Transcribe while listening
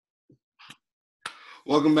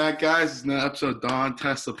Welcome back, guys. It's another episode of Don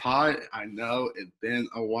Tesla Pod. I know it's been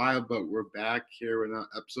a while, but we're back here with another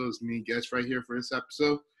episode. It's me and Guest right here for this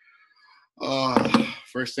episode.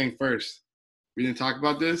 First thing first, we didn't talk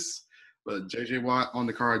about this, but J.J. Watt on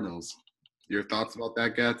the Cardinals. Your thoughts about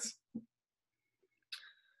that, Gets?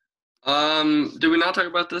 Did we not talk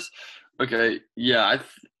about this? Okay, yeah,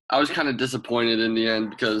 I was kind of disappointed in the end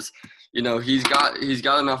because, he's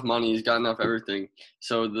got enough money, he's got enough everything.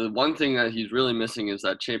 So the one thing that he's really missing is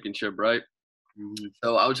that championship, right? Mm-hmm.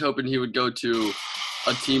 So I was hoping he would go to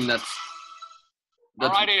a team that's All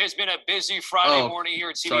right, it has been a busy Friday morning here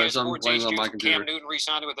at CBS sorry, Sports HQ. Cam Newton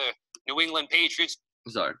re-signed with the New England Patriots.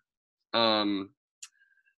 Sorry.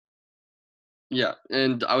 Yeah,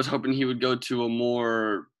 and I was hoping he would go to a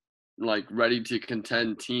more ready to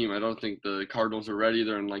contend team. I don't think the Cardinals are ready.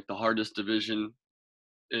 They're in the hardest division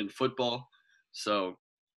in football. So,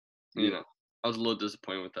 I was a little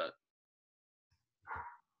disappointed with that.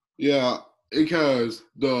 Yeah, because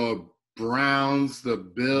the Browns, the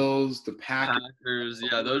Bills, the Packers.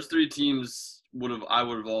 Yeah, those three teams I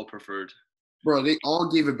would have all preferred. Bro, they all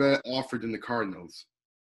gave a better offer than the Cardinals.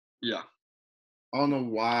 Yeah. I don't know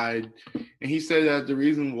why. And he said that the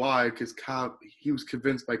reason why, because he was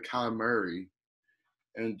convinced by Kyle Murray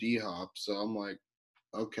and D-Hop. So I'm like,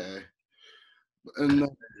 okay. And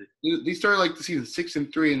they started the season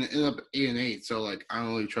 6-3 and ended up 8-8. So I don't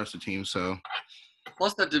really trust the team. So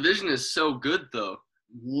plus that division is so good though.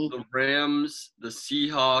 Mm-hmm. The Rams, the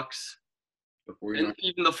Seahawks, and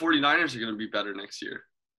even the 49ers are going to be better next year.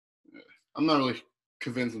 I'm not really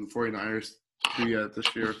convinced of the 49ers to do that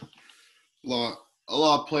this year. A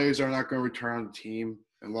lot of players are not going to return on the team,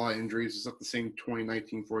 and a lot of injuries. It's not the same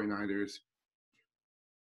 2019 49ers.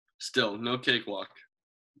 Still, no cakewalk.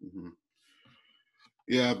 Mm-hmm.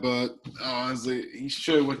 Yeah, but honestly, he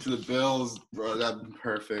should have went to the Bills, bro. That'd been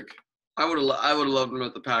perfect. I would have loved him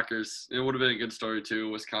at the Packers. It would have been a good story too.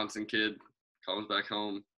 Wisconsin kid comes back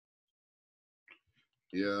home.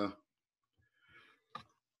 Yeah.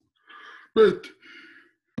 But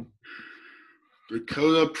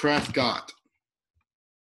Dakota Prescott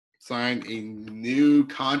signed a new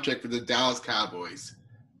contract for the Dallas Cowboys.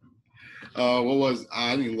 I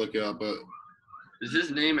didn't even look it up, but is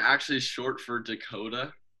his name actually short for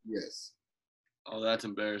Dakota? Yes. Oh, that's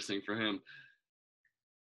embarrassing for him.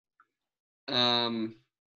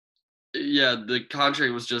 Yeah, the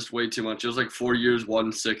contract was just way too much. It was 4 years,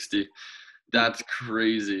 160. That's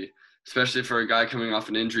crazy, especially for a guy coming off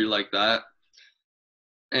an injury like that.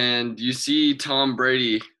 And you see Tom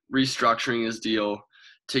Brady restructuring his deal,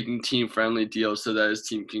 taking team-friendly deals so that his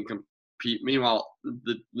team can compete. Meanwhile,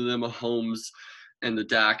 the Mahomes and the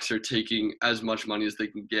Daks are taking as much money as they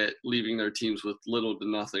can get, leaving their teams with little to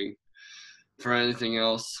nothing for anything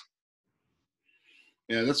else.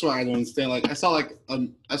 Yeah, that's why I don't understand. I saw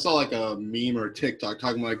a meme or a TikTok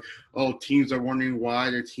talking teams are wondering why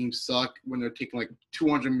their teams suck when they're taking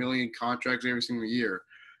 $200 million contracts every single year.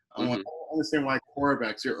 I don't understand why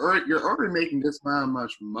quarterbacks you're already making this amount of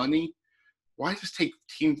much money. Why just take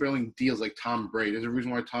team-friendly deals like Tom Brady? There's a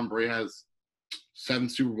reason why Tom Brady has 7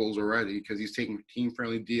 Super Bowls already, because he's taking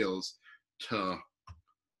team-friendly deals to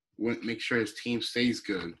make sure his team stays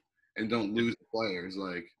good and don't lose players.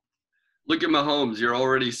 Look at Mahomes. You're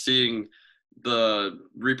already seeing the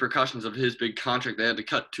repercussions of his big contract. They had to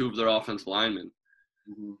cut 2 of their offensive linemen.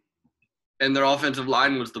 Mm-hmm. And their offensive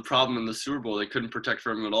line was the problem in the Super Bowl. They couldn't protect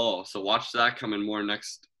for him at all. So watch that come in more in the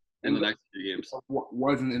next few games.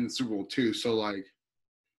 Wasn't in the Super Bowl too. So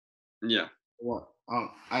yeah. Well,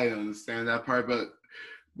 I don't understand that part, but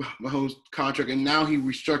Mahomes' contract, and now he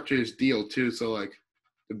restructured his deal too. So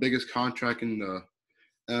the biggest contract in the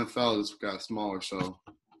NFL just got smaller. So.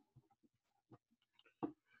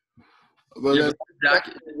 But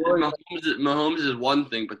Mahomes is one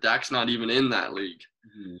thing, but Dak's not even in that league.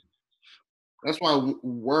 Mm-hmm. That's why I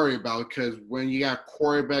worry about, because when you got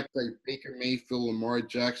quarterbacks like Baker Mayfield, Lamar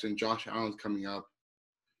Jackson, Josh Allen's coming up.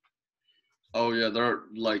 Oh yeah, they're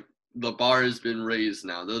the bar has been raised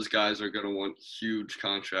now. Those guys are gonna want huge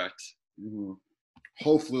contracts. Mm-hmm.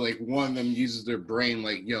 Hopefully, one of them uses their brain.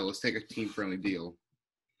 Let's take a team-friendly deal.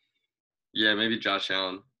 Yeah, maybe Josh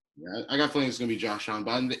Allen. Yeah, I got a feeling it's gonna be Josh Allen,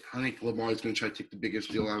 but I think Lamar is gonna try to take the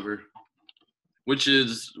biggest deal ever. Which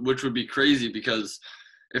would be crazy, because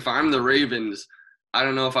if I'm the Ravens, I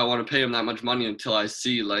don't know if I want to pay him that much money until I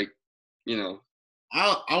see I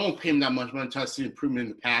won't pay him that much money until I see improvement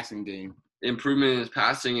in the passing game. Improvement in his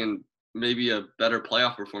passing and maybe a better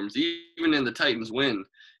playoff performance. Even in the Titans win,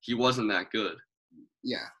 he wasn't that good.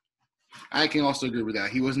 Yeah. I can also agree with that.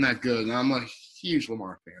 He wasn't that good, and I'm a huge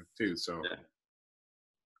Lamar fan too, so. Yeah.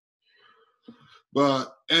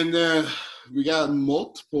 But and then we got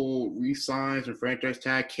multiple re-signs and franchise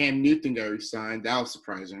tag. Cam Newton got re-signed. That was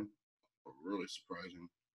surprising. Really surprising.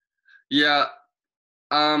 Yeah.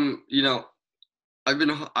 You know,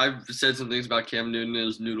 I've said some things about Cam Newton and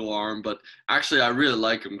his noodle arm, but actually I really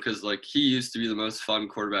like him because like he used to be the most fun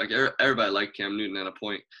quarterback. Everybody liked Cam Newton at a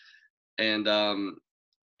point, and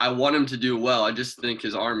I want him to do well. I just think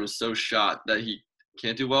his arm is so shot that he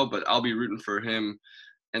can't do well. But I'll be rooting for him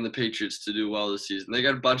and the Patriots to do well this season. They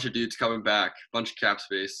got a bunch of dudes coming back, bunch of cap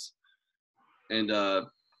space, and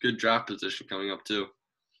good draft position coming up too.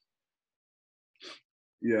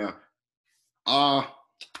 Yeah.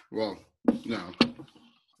 Well, no.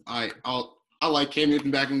 I like Cam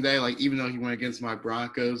Newton back in the day, like even though he went against my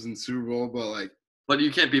Broncos in Super Bowl, but like. But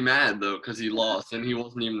you can't be mad though because he lost and he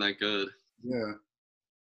wasn't even that good. Yeah.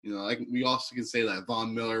 You know, like we also can say that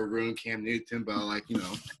Von Miller ruined Cam Newton, but like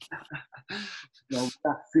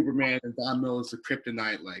Superman and Von Miller's the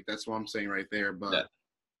kryptonite. Like that's what I'm saying right there. But yeah.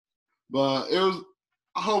 But it was.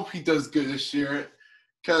 I hope he does good this year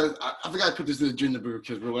because I forgot to put this in the agenda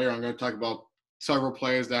because we're later on going to talk about several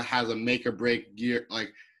players that has a make or break year.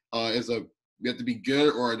 Like you have to be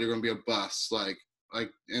good or they're going to be a bust.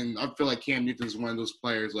 And I feel like Cam Newton is one of those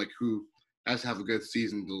players like who has to have a good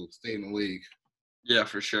season to stay in the league. Yeah,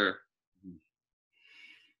 for sure.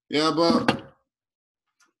 Yeah, but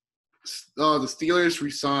the Steelers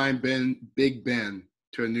re-signed Big Ben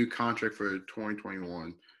to a new contract for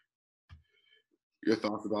 2021. Your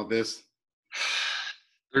thoughts about this?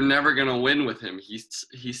 They're never gonna win with him. He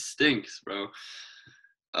stinks, bro.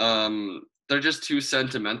 They're just too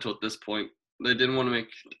sentimental at this point. They didn't want to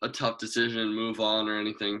make a tough decision and move on or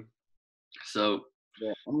anything. So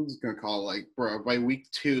yeah, I'm just gonna call it, like, bro, by week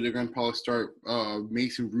 2 they're gonna probably start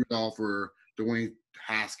Mason Rudolph or Dwayne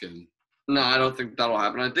Haskins. No, I don't think that'll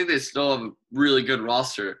happen. I think they still have a really good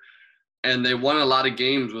roster. And they won a lot of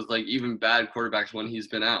games with like even bad quarterbacks when he's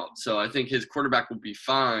been out. So I think his quarterback will be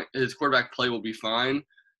fine. His quarterback play will be fine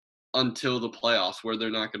until the playoffs where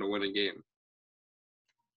they're not going to win a game.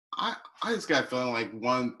 I just got feeling like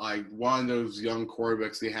one of those young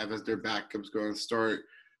quarterbacks they have as their backups going to start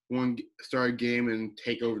a game and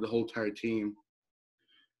take over the whole entire team.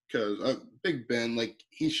 Because Big Ben, like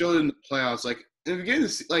he showed in the playoffs, like in the beginning,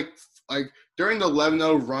 like during the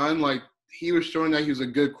 11-0 run, like. He was showing that he was a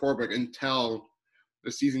good quarterback until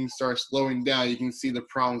the season starts slowing down. You can see the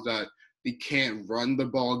problems that he can't run the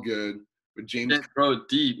ball good. But James can't throw it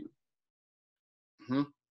deep. Mm-hmm.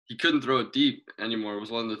 He couldn't throw it deep anymore. It was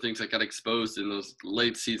one of the things that got exposed in those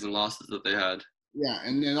late season losses that they had. Yeah,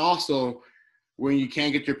 and then also when you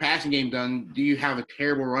can't get your passing game done, do you have a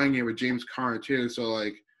terrible running game with James Conner too? So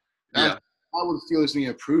like, that's I would Steelers need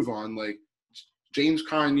to improve on. Like James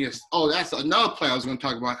Conner that's another player I was going to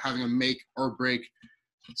talk about having a make or break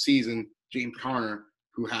season. James Conner,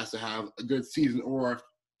 who has to have a good season or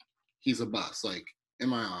he's a bust. Like in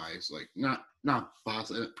my eyes, like not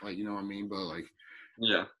bust, like you know what I mean, but like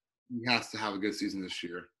yeah, he has to have a good season this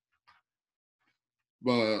year.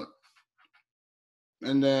 But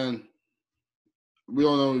and then we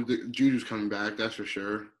all know that Juju's coming back. That's for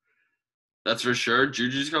sure. That's for sure.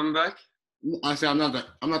 Juju's coming back. I say I'm not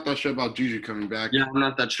that sure about Juju coming back. Yeah, I'm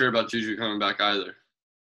not that sure about Juju coming back either.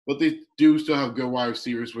 But they do still have good wide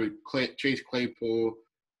receivers with Chase Claypool,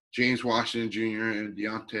 James Washington Jr., and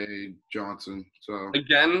Deontay Johnson. So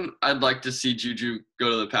again, I'd like to see Juju go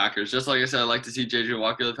to the Packers. Just like I said, I'd like to see JJ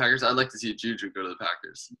Watt go to the Packers. I'd like to see Juju go to the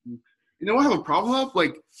Packers. You know what I have a problem with?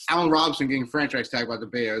 Like Allen Robinson getting franchise tagged by the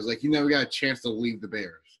Bears. Like he never got a chance to leave the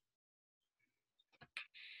Bears.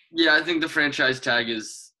 Yeah, I think the franchise tag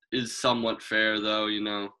is somewhat fair, though, you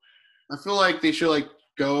know. I feel like they should, like,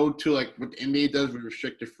 go to, like, what the NBA does with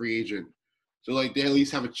restricted free agent. So, like, they at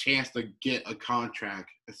least have a chance to get a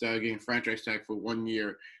contract instead of getting franchise tag for 1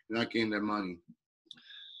 year and not getting their money.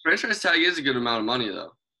 Franchise tag is a good amount of money,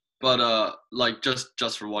 though. But, like,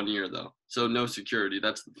 just for 1 year, though. So, no security.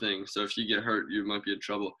 That's the thing. So, if you get hurt, you might be in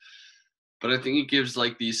trouble. But I think it gives,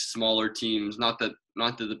 like, these smaller teams, not that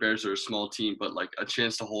the Bears are a small team, but, like, a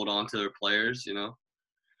chance to hold on to their players, you know?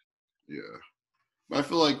 Yeah. But I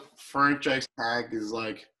feel like franchise tag is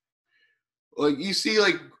like you see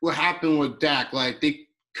like what happened with Dak. Like they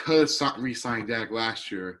could have re-signed Dak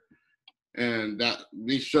last year. And that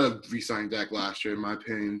they should have re-signed Dak last year, in my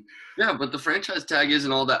opinion. Yeah, but the franchise tag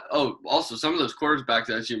isn't all that. Oh, also some of those quarterbacks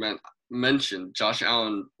that you mentioned, Josh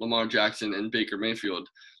Allen, Lamar Jackson, and Baker Mayfield.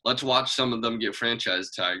 Let's watch some of them get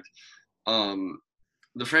franchise tagged.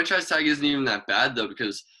 The franchise tag isn't even that bad though,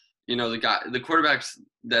 because you know the quarterbacks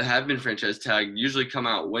that have been franchise tagged usually come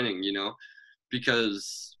out winning. You know,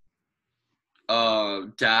 because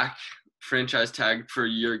Dak franchise tagged for a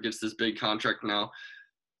year, gets this big contract now.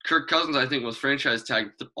 Kirk Cousins, I think, was franchise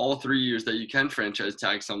tagged all 3 years that you can franchise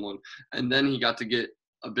tag someone, and then he got to get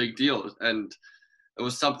a big deal. And it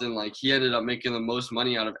was something like he ended up making the most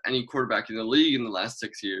money out of any quarterback in the league in the last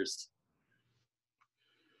 6 years.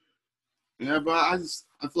 Yeah, but I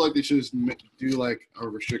feel like they should just do like a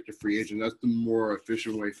restricted free agent. That's the more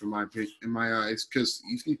efficient way, in my eyes, because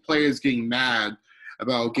you see players getting mad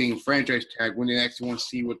about getting franchise tag when they actually want to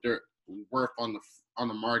see what they're worth on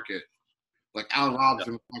the market. Like Allen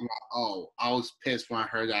Robinson was talking about, oh, I was pissed when I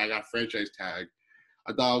heard that I got franchise tag.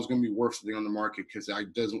 I thought I was going to be worth something on the market because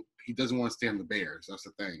he doesn't want to stay on the Bears. That's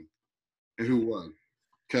the thing. And who won?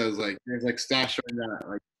 Because like there's like stats showing that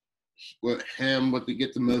like with him, to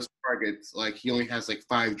get the most targets, like he only has like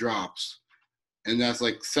 5 drops, and that's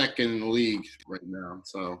like second in the league right now.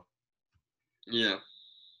 So yeah,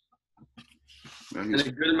 and a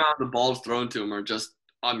good amount of the balls thrown to him are just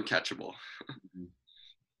uncatchable.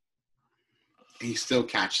 He still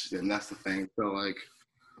catches them. That's the thing. So like,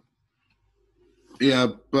 yeah,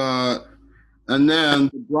 but and then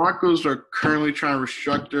the Broncos are currently trying to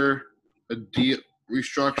restructure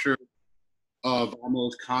Von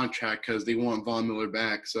Miller's contract because they want Von Miller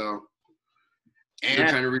back. So they're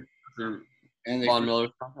trying to restructure Von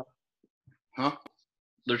Miller's contract. Huh?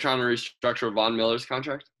 They're trying to restructure Von Miller's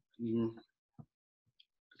contract. Mm-hmm.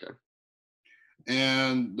 Okay.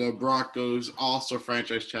 And the Broncos also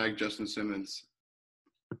franchise tag Justin Simmons.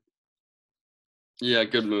 Yeah,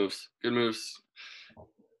 good moves. Good moves.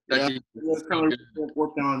 Yeah, we're kind of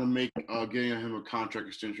working on to make getting him a contract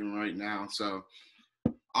extension right now. So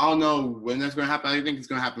I don't know when that's going to happen. I think it's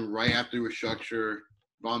going to happen right after we restructure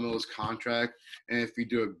Von Miller's contract, and if we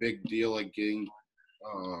do a big deal like getting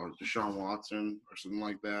Deshaun Watson or something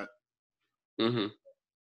like that. Mm-hmm.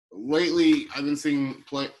 Lately, I've been seeing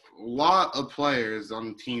a lot of players on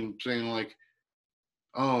the team saying like,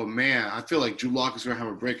 "Oh man, I feel like Drew Lock is going to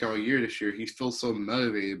have a breakout year this year. He feels so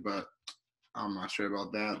motivated," but I'm not sure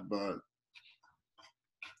about that. But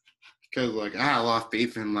because like I had a lot of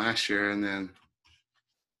faith in him last year, and then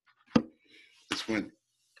this went.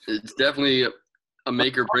 It's definitely a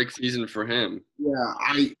make or break season for him. Yeah,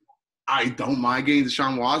 I don't mind getting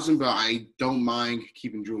Deshaun Watson, but I don't mind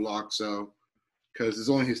keeping Drew Lock. So because it's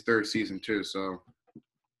only his 3rd season too, so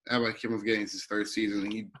everybody keep on getting his 3rd season,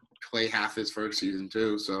 and he played half his 1st season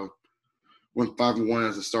too. So went 5-1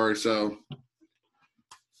 as a starter. So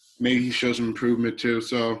maybe he shows some improvement too.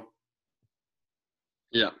 So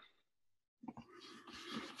yeah.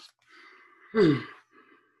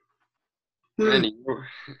 Man, you're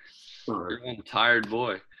a tired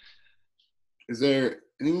boy. Is there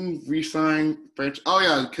any re-sign French? Oh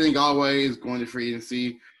yeah, Kenny Galladay is going to free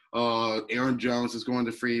agency. Aaron Jones is going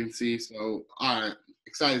to free agency. So all right,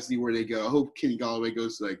 excited to see where they go. I hope Kenny Galladay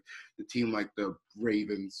goes to like the team like the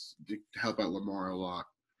Ravens to help out Lamar a lot.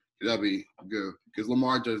 That'd be good because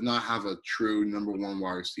Lamar does not have a true number 1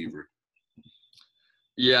 wide receiver.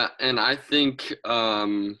 Yeah, and I think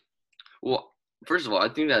first of all, I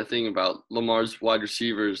think that thing about Lamar's wide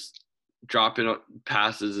receivers dropping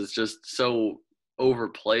passes is just so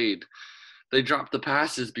overplayed. They drop the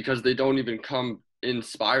passes because they don't even come in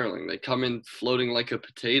spiraling. They come in floating like a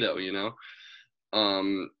potato, you know?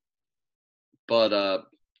 But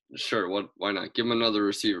sure, why not? Give him another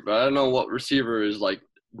receiver. But I don't know what receiver is, like,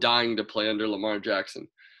 dying to play under Lamar Jackson.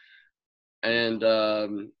 And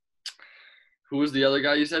who was the other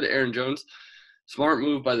guy you said? Aaron Jones. Smart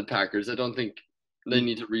move by the Packers. I don't think they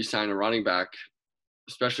need to re-sign a running back,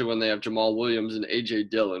 especially when they have Jamal Williams and A.J.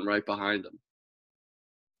 Dillon right behind them.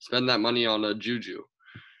 Spend that money on a Juju.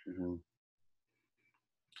 Mm-hmm.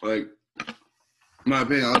 Like, in my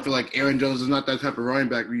opinion, I feel like Aaron Jones is not that type of running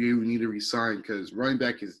back you need to re-sign because running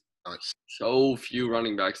back is so few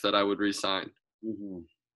running backs that I would re-sign. Mm-hmm.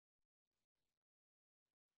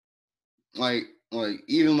 Like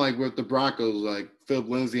even like with the Broncos, like Philip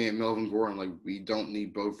Lindsay and Melvin Gordon, like we don't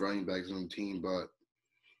need both running backs on the team, but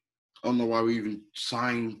I don't know why we even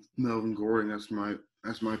signed Melvin Gordon. That's my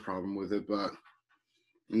problem with it. But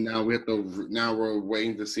now we're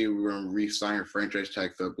waiting to see if we're going to re-sign a franchise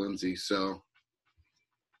tag Philip Lindsay. So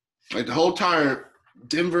like the whole entire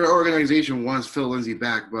Denver organization wants Phil Lindsay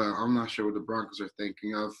back, but I'm not sure what the Broncos are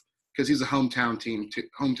thinking of because he's a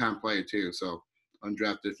hometown player too. So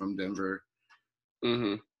undrafted from Denver.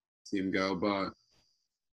 Mm-hmm. See him go,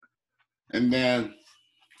 and then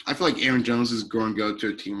I feel like Aaron Jones is going to go to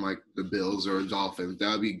a team like the Bills or Dolphins.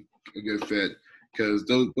 That would be a good fit because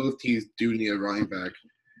both teams do need a running back.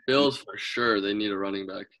 Bills for sure, they need a running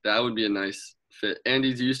back. That would be a nice fit.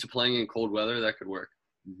 Andy's used to playing in cold weather. That could work.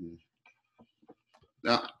 Mm-hmm.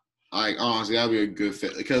 Honestly, that would be a good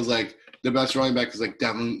fit because like the best running back is like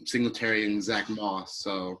Devin Singletary and Zach Moss.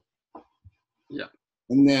 So yeah.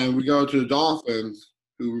 And then we go to the Dolphins,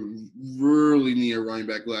 who really need a running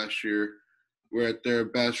back last year. We're at their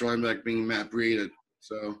best running back being Matt Breida,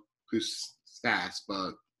 so who's fast,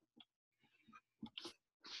 but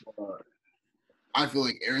I feel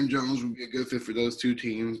like Aaron Jones would be a good fit for those two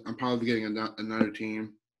teams. I'm probably getting another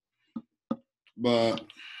team, but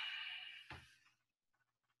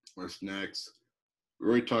what's next? We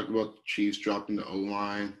already talked about the Chiefs dropping the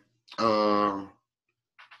O-line.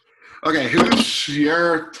 Okay, who's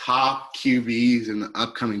your top QBs in the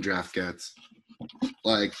upcoming draft gets?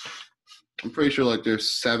 Like, I'm pretty sure like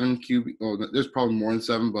there's 7 QB. Oh, there's probably more than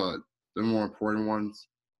 7, but the more important ones.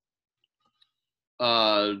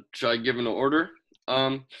 Should I give an order?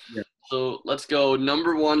 Yeah. So let's go.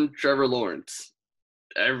 Number 1, Trevor Lawrence.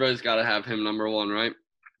 Everybody's got to have him number 1, right?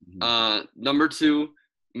 Mm-hmm. Number 2,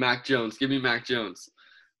 Mac Jones. Give me Mac Jones.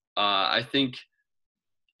 I think,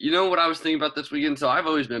 you know what I was thinking about this weekend? So I've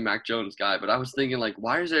always been a Mac Jones guy, but I was thinking, like,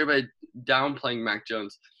 why is everybody downplaying Mac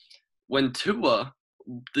Jones? When Tua,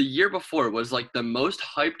 the year before, was, like, the most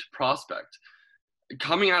hyped prospect,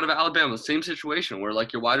 coming out of Alabama, same situation where,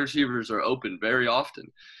 like, your wide receivers are open very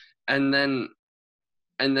often. And then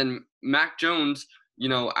Mac Jones, you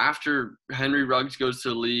know, after Henry Ruggs goes to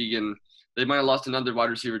the league, and they might have lost another wide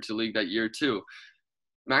receiver to the league that year too,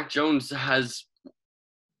 Mac Jones has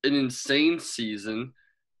an insane season,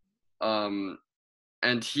 and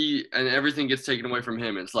everything gets taken away from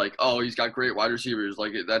him. It's like, oh, he's got great wide receivers.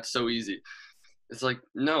 Like, that's so easy. It's like,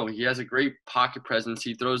 no, he has a great pocket presence.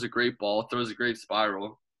 He throws a great ball, throws a great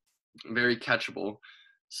spiral, very catchable.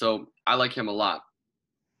 So I like him a lot.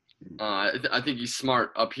 I think he's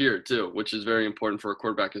smart up here too, which is very important for a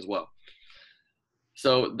quarterback as well.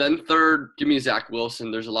 So then third, give me Zach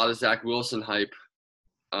Wilson. There's a lot of Zach Wilson hype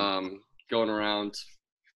going around.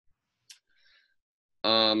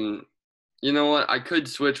 You know what? I could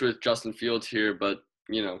switch with Justin Fields here, but,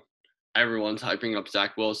 you know, everyone's hyping up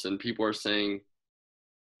Zach Wilson. People are saying,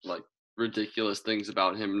 like, ridiculous things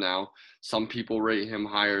about him now. Some people rate him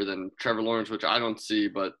higher than Trevor Lawrence, which I don't see,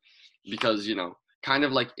 but because, you know, kind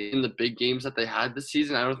of like in the big games that they had this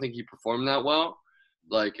season, I don't think he performed that well.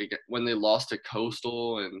 Like when they lost to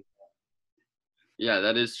Coastal, and yeah,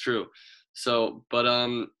 that is true. So, but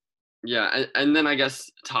yeah, and then I guess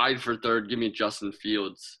tied for third, give me Justin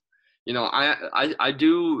Fields. You know, I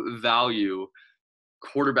do value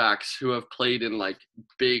quarterbacks who have played in like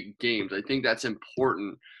big games. I think that's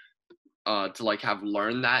important to like have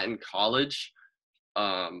learned that in college.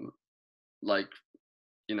 Like,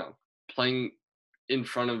 you know, playing in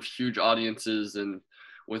front of huge audiences and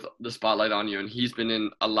with the spotlight on you. And he's been in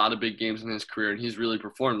a lot of big games in his career, and he's really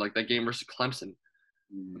performed. Like that game versus Clemson.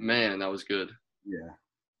 Man, that was good. Yeah.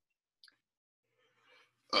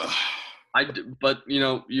 But, you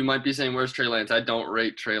know, you might be saying, where's Trey Lance? I don't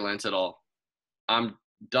rate Trey Lance at all. I'm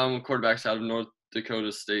done with quarterbacks out of North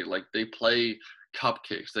Dakota State. Like, they play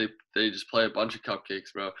cupcakes. They just play a bunch of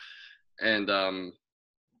cupcakes, bro. And,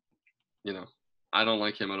 you know, I don't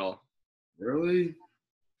like him at all. Really?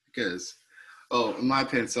 Because, in my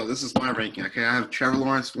opinion, so this is my ranking. Okay, I have Trevor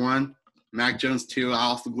Lawrence 1, Mac Jones 2. I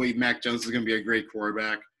also believe Mac Jones is going to be a great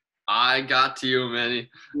quarterback. I got to you, Manny.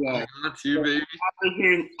 Yeah. I got to you, baby. I'm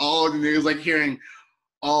hearing all of the news, like hearing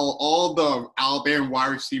all the Alabama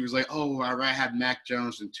wide receivers, like, oh, I'd rather have Mac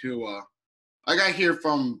Jones and Tua. I got to hear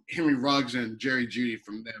from Henry Ruggs and Jerry Jeudy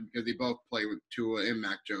from them because they both play with Tua and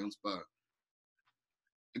Mac Jones, but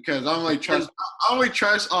because I only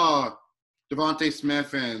trust Devontae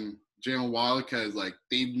Smith and Jalen Waddle because like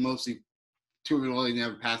they mostly Tua really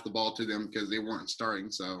never passed the ball to them because they weren't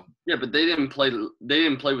starting. So yeah, but they didn't play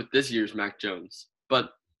with this year's Mac Jones.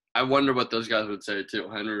 But I wonder what those guys would say too,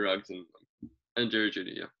 Henry Ruggs and Jerry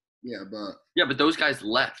Jeudy. Yeah, but those guys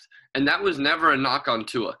left, and that was never a knock on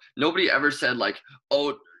Tua. Nobody ever said like,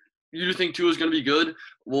 oh, you think Tua's going to be good?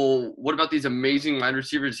 Well, what about these amazing wide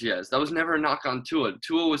receivers he has? That was never a knock on Tua.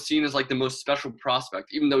 Tua was seen as like the most special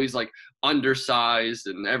prospect, even though he's like undersized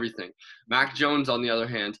and everything. Mac Jones, on the other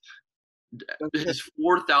hand, his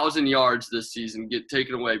 4,000 yards this season get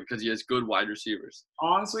taken away because he has good wide receivers.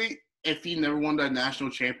 Honestly, if he never won that national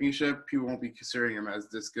championship, people won't be considering him as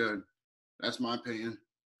this good. That's my opinion.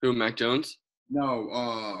 Who, Mac Jones?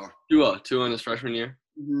 No, Tua in his freshman year.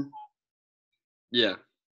 Mm-hmm. Yeah.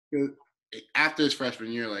 After his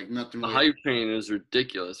freshman year, like nothing. The hype train is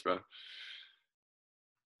ridiculous, bro.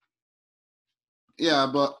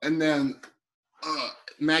 Yeah, and then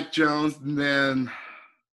Mac Jones, and then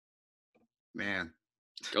man,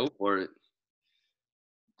 go for it.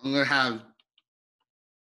 I'm gonna have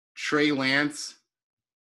Trey Lance,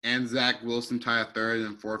 and Zach Wilson tie a third,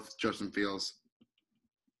 and fourth Justin Fields.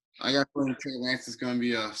 I got feeling Trey Lance is going to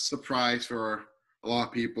be a surprise for a lot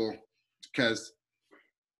of people because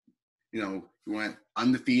he went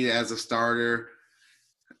undefeated as a starter.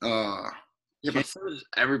 Yeah, but so does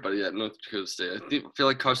everybody at North Dakota State. I feel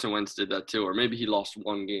like Carson Wentz did that too, or maybe he lost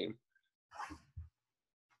one game.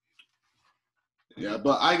 Yeah,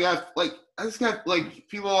 but I just got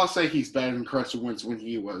people all say he's better than Carson Wentz when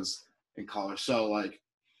he was in college. So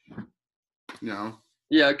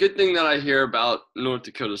Yeah, a good thing that I hear about North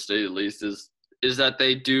Dakota State at least is that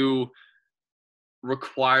they do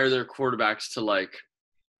require their quarterbacks to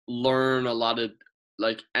learn a lot of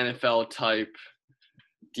NFL type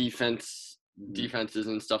defenses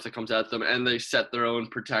and stuff that comes at them, and they set their own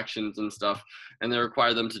protections and stuff, and they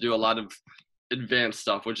require them to do a lot of advanced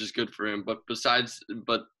stuff, which is good for him. But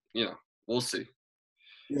we'll see.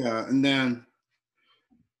 Yeah, and then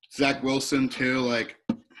Zach Wilson too.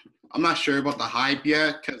 I'm not sure about the hype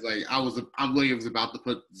yet because I was about to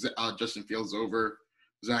put Justin Fields over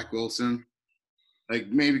Zach Wilson.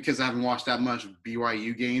 Maybe because I haven't watched that much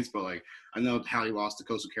BYU games, but I know how he lost to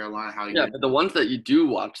Coastal Carolina. But the ones that you do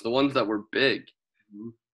watch, the ones that were big,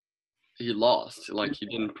 he lost. He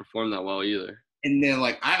didn't perform that well either. And then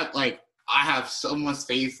I have so much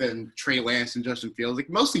faith in Trey Lance and Justin Fields.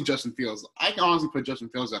 Mostly Justin Fields. I can honestly put Justin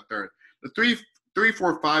Fields at third. The 3,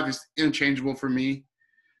 4, 5 is interchangeable for me.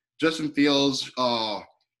 Justin Fields,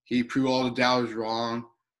 he proved all the doubters wrong.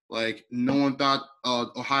 No one thought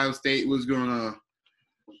Ohio State was gonna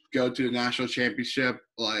go to the national championship.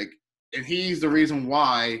 And he's the reason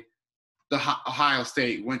why the Ohio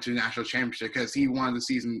State went to the national championship because he wanted the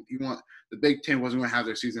season. The Big Ten wasn't going to have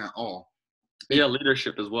their season at all. Yeah,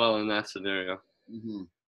 leadership as well in that scenario. Mm-hmm.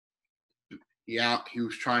 Yeah, he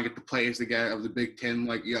was trying to get the players together of the Big Ten.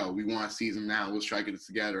 We want a season now. Let's try to get it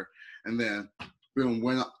together. And then, boom,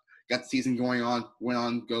 got the season going on. Went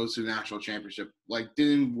on, goes to the national championship.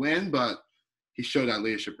 Didn't win, but he showed that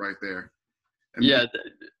leadership right there.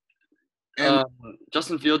 And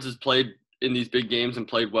Justin Fields has played in these big games and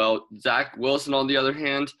played well. Zach Wilson, on the other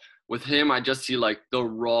hand, with him, I just see the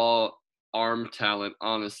raw arm talent.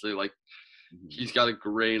 Honestly, he's got a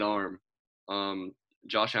great arm.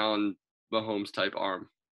 Josh Allen, Mahomes type arm.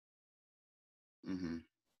 Mm-hmm.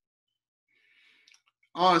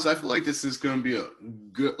 Honestly, I feel like this is going to be a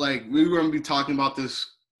good. We were going to be talking about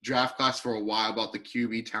this draft class for a while about the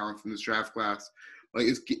QB talent from this draft class.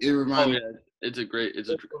 It reminds me. It's a great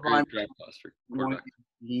draft class for quarterback.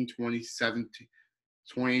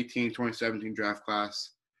 2018, 2017 draft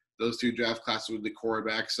class. Those two draft classes with the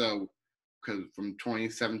quarterback. So, because from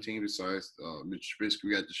 2017, besides Mitch Trubisky,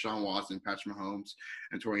 we got Deshaun Watson, Patrick Mahomes.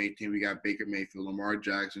 In 2018, we got Baker Mayfield, Lamar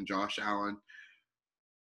Jackson, Josh Allen.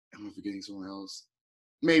 Am I forgetting someone else?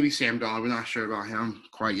 Maybe Sam Darnold. We're not sure about him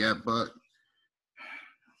quite yet, but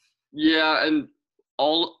yeah, and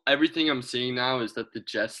everything I'm seeing now is that the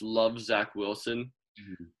Jets love Zach Wilson,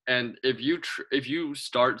 and if you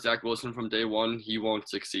start Zach Wilson from day one, he won't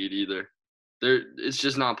succeed either. It's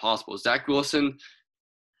just not possible. Zach Wilson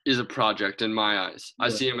is a project in my eyes. I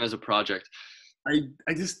see him as a project. I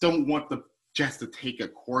just don't want the Jets to take a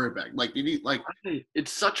quarterback.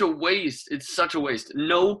 It's such a waste. It's such a waste.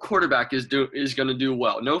 No quarterback is going to do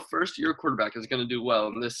well. No first-year quarterback is going to do well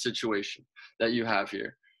in this situation that you have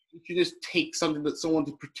here. You should just take someone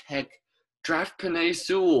to protect. Draft Penei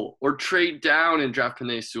Sewell or trade down and draft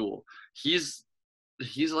Penei Sewell. He's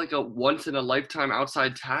like a once-in-a-lifetime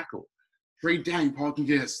outside tackle. Trade down, you probably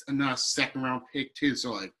can get another second-round pick too.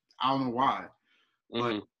 So, I don't know why.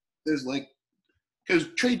 There's because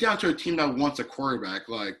trade down to a team that wants a quarterback.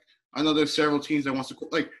 I know there's several teams that wants to,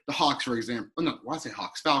 the Hawks, for example. Oh, no, why say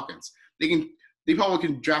Hawks? Falcons. They probably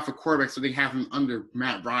can draft a quarterback so they have him under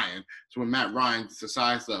Matt Ryan. So when Matt Ryan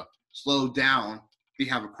decides to slow down, they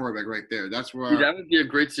have a quarterback right there. That's where that would be a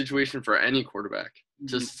great situation for any quarterback.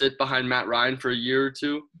 Just sit behind Matt Ryan for a year or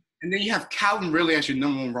two. And then you have Calvin Ridley as your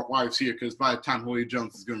number one wide receiver because by the time Julio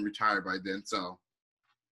Jones is going to retire by then. So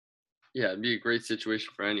yeah, it'd be a great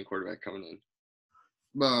situation for any quarterback coming in.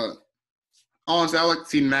 But honestly, I like to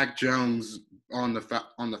see Mac Jones on the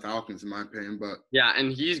Falcons, in my opinion. But yeah,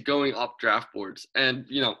 and he's going up draft boards, and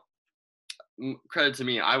credit to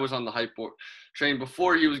me, I was on the hype board train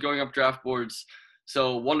before he was going up draft boards.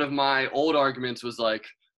 So one of my old arguments was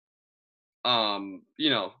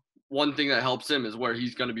one thing that helps him is where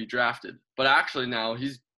he's going to be drafted. But actually now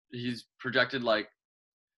he's projected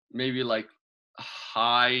maybe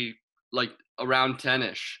high, around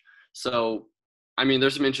 10-ish. So I mean,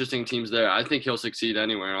 there's some interesting teams there. I think he'll succeed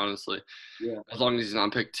anywhere, honestly. Yeah. As long as he's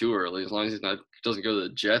not picked too early, as long as doesn't go to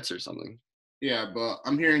the Jets or something. Yeah, but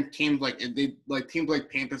I'm hearing teams like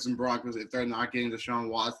Panthers and Broncos, if they're not getting Deshaun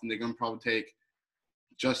Watson, they're gonna probably take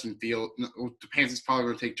Justin Fields. No, the Panthers probably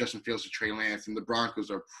gonna take Justin Fields to Trey Lance, and the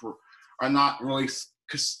Broncos are not really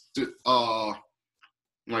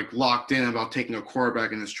like locked in about taking a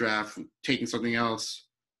quarterback in this draft, taking something else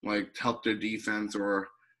like to help their defense they're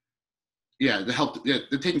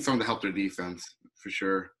taking someone to help their defense for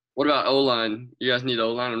sure. What about O-line? You guys need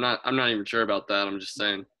O-line? I'm not even sure about that. I'm just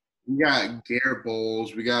saying. We got Garrett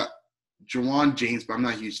Bowles. We got Jawan James, but I'm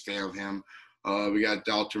not a huge fan of him. We got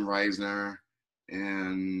Dalton Reisner,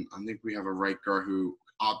 and I think we have a right guard who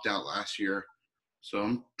opted out last year. So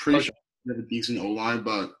I'm pretty sure we have a decent O-line,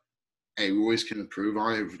 but hey, we always can improve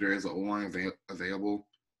on it if there is an O-line available.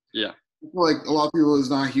 Yeah. I feel like a lot of people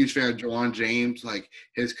is not a huge fan of Jawan James. Like,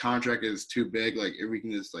 his contract is too big. Like, if we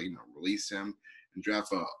can just, release him and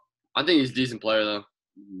draft a – I think he's a decent player, though.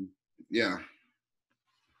 Yeah.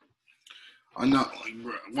 I'm not –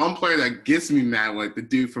 bro, one player that gets me mad, like, the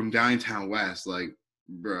dude from Downtown West, like,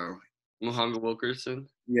 bro. Muhammad Wilkerson?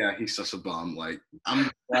 Yeah, he's such a bum. Like,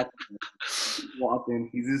 I'm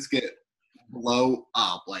walking, he just get blow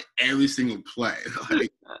up, like, every single play.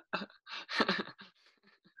 Like,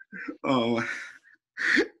 oh,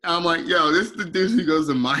 I'm like, yo, this is the dude who goes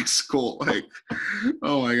to my school. Like,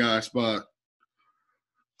 oh my gosh, but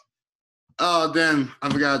then I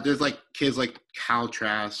forgot there's like kids like Kyle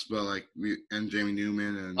Trask, but and Jamie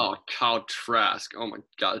Newman and Kyle Trask. Oh my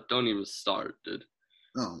god, don't even start, dude.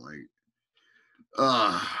 Oh my,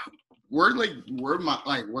 we're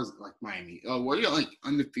was it like Miami? Oh, what are you like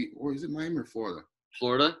undefeated? Or is it Miami or Florida?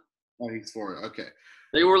 Florida. Oh, he's Florida. Okay.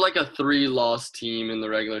 They were like a 3-loss team in the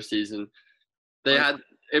regular season.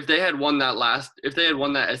 If they had won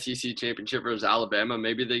that SEC championship versus Alabama,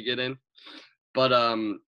 maybe they get in. But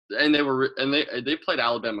and they played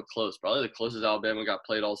Alabama close, probably the closest Alabama got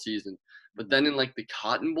played all season. But then in like the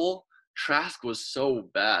Cotton Bowl, Trask was so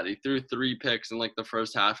bad. He threw 3 picks in like the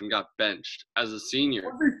first half and got benched as a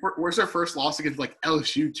senior. Where's their first loss against like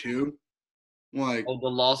LSU too? Like the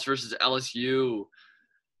loss versus LSU,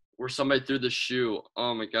 where somebody threw the shoe.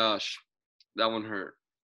 Oh my gosh, that one hurt.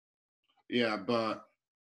 Yeah, but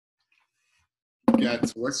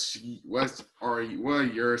what are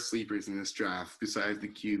your sleepers in this draft besides the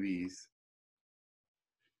QBs?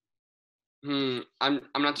 I'm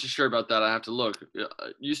not too sure about that. I have to look.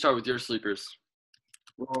 You start with your sleepers.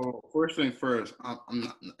 Well, first thing first,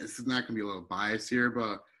 this is not gonna be a little biased here,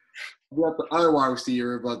 but we got the other wide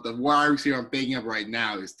receiver. But the wide receiver I'm thinking of right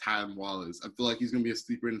now is Tylan Wallace. I feel like he's gonna be a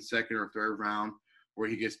sleeper in the second or third round where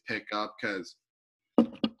he gets picked up because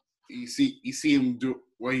you see him do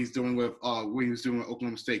what he's doing with what he was doing with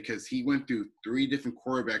Oklahoma State, because he went through 3 different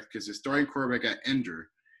quarterbacks because his starting quarterback got injured.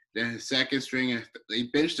 Then his second string, and they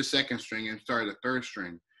benched the second string and started the third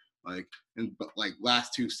string, in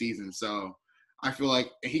last 2 seasons. So I feel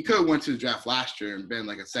like he could have went to the draft last year and been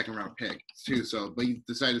like a second round pick too. So, but he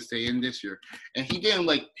decided to stay in this year, and he didn't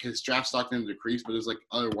his draft stock didn't decrease, but there's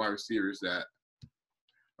other wide receivers that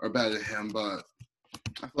are better than him. But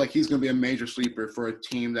I feel like he's gonna be a major sleeper for a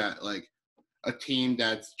team that's a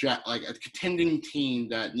contending team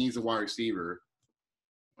that needs a wide receiver.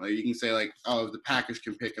 You can say if the Packers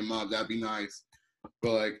can pick him up, that'd be nice.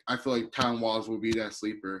 But I feel like Tylan Wallace will be that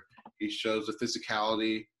sleeper. He shows the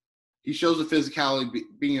physicality.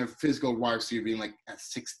 Being a physical wide receiver, being at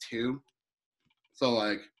 6'2".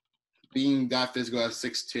 So being that physical at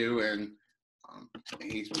 6'2", and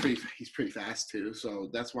he's pretty fast too. So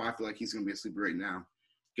that's why I feel like he's gonna be a sleeper right now.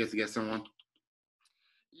 Get to get someone.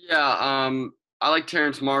 Yeah, I like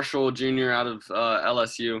Terrence Marshall Jr. out of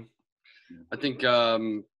LSU. I think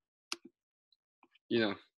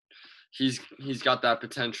he's got that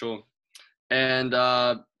potential. And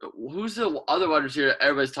who's the other wide receiver that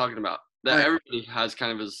everybody's talking about? That everybody has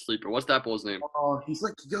kind of as a sleeper. What's that bull's name? He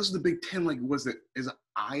goes to the Big Ten. Is it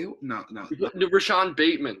Iowa? No. Rashawn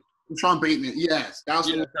Bateman. Rashawn Bateman, yes.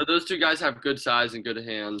 So those 2 guys have good size and good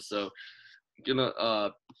hands. So,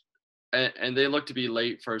 and they look to be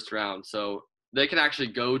late first round. So they can actually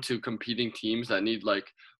go to competing teams that need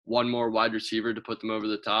one more wide receiver to put them over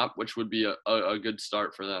the top, which would be a good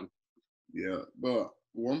start for them. Yeah, but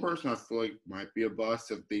one person I feel like might be a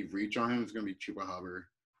bust if they reach on him is going to be Chuba Hubbard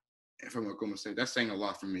from Oklahoma State. That's saying a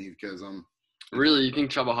lot for me because Really, you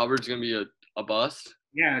think Chuba Hubbard's going to be a bust?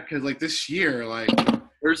 Yeah, because this year,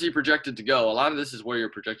 where's he projected to go? A lot of this is where you're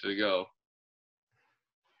projected to go.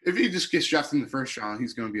 If he just gets drafted in the first round,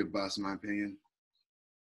 he's going to be a bust, in my opinion.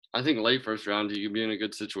 I think late first round, he could be in a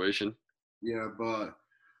good situation. Yeah, but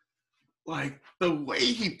the way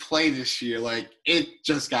he played this year, it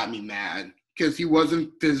just got me mad because he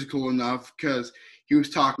wasn't physical enough. Because he was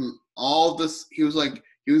talking, all this. He was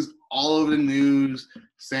all over the news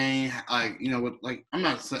saying like, I'm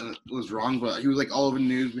not saying it was wrong, but he was like all over the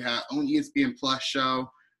news. We had on ESPN Plus show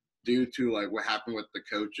due to like what happened with the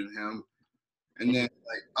coach and him. And then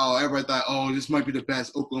everybody thought, this might be the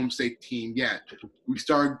best Oklahoma State team yet. We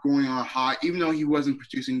started going on hot, even though he wasn't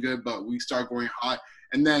producing good, but we started going hot.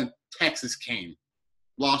 And then Texas came,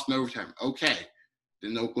 lost in overtime. Okay,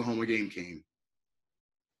 then the Oklahoma game came.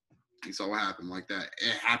 You saw what happened like that.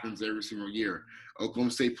 It happens every single year. Oklahoma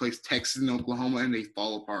State plays Texas and Oklahoma, and they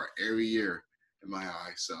fall apart every year in my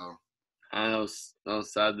eyes. So I know that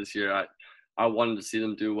was sad this year. I wanted to see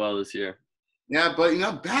them do well this year. Yeah,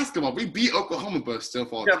 but basketball, we beat Oklahoma, but still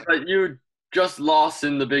fall. Yeah, but you just lost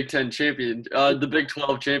in the Big 10 the Big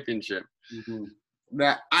 12 championship. Mm-hmm.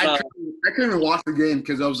 I couldn't even watch the game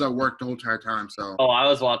because I was at work the whole entire time. So. Oh, I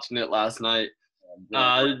was watching it last night.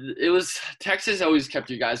 It was Texas always kept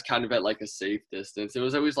you guys kind of at like a safe distance. It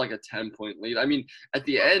was always like a 10-point lead. I mean, at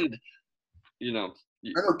the end, I know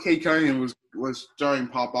Cade Cunningham was starting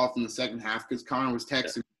to pop off in the second half because Connor was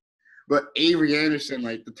texting. Yeah. But Avery Anderson,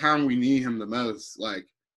 like the time we need him the most, like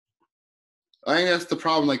I think that's the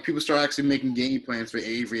problem. Like people start actually making game plans for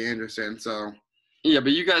Avery Anderson. So yeah,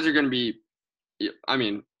 but you guys are going to be. I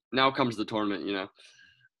mean, now comes the tournament.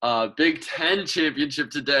 Big 10 championship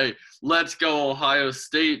today. Let's go Ohio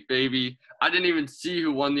State, baby. I didn't even see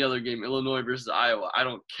who won the other game, Illinois versus Iowa. I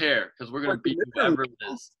don't care because we're going to beat whoever it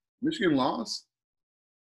is. Michigan lost?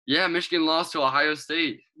 Yeah, Michigan lost to Ohio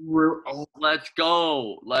State. Let's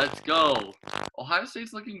go. Ohio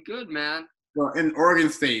State's looking good, man. Well, and Oregon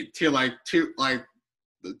State, the two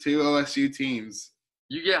OSU teams.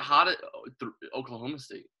 You get hot at Oklahoma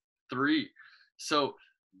State, 3. So,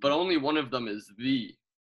 but only one of them is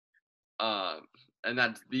and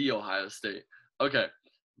that's the Ohio State. Okay,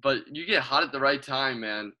 but you get hot at the right time,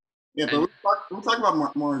 man. Yeah, but we'll talk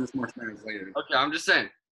about more of this more Spanish later. Okay, I'm just saying.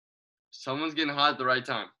 Someone's getting hot at the right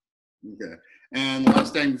time. Okay. And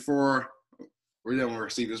last thing before we don't want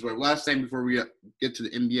to see this, but last thing before we get to the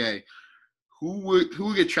NBA, who would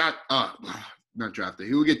get not drafted?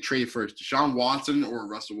 Who would get traded first? Deshaun Watson or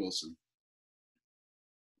Russell Wilson?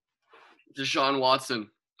 Deshaun Watson.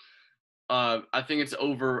 I think it's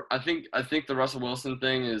over. I think the Russell Wilson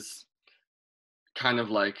thing is kind of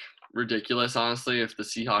like ridiculous, honestly, if the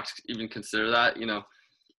Seahawks even consider that, you're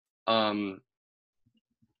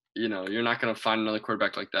not going to find another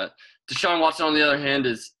quarterback like that. Deshaun Watson, on the other hand,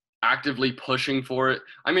 is actively pushing for it.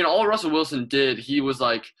 I mean, all Russell Wilson did, he was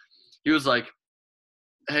like,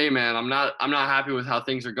 hey man, I'm not happy with how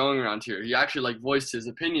things are going around here. He actually voiced his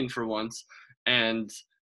opinion for once, and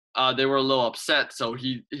they were a little upset. So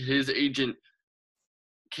his agent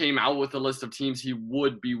came out with a list of teams he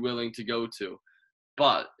would be willing to go to,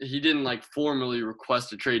 but he didn't formally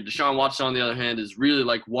request a trade. Deshaun Watson, on the other hand, is really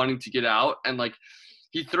wanting to get out, and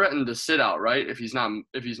he threatened to sit out, right? If he's not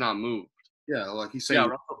moved. Yeah, he said. Yeah,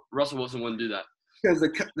 Russell Wilson wouldn't do that. Because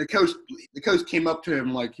the coach came up to him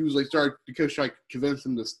he was the coach tried to convince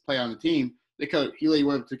him to play on the team. He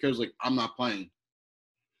went up to the coach I'm not playing.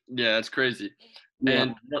 Yeah, that's crazy. Yeah.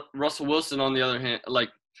 And Russell Wilson, on the other hand,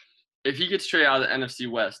 if he gets traded out of the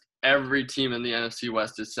NFC West, every team in the NFC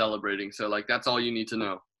West is celebrating. So that's all you need to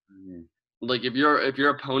know. Mm-hmm. If your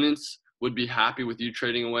opponents would be happy with you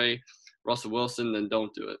trading away Russell Wilson, then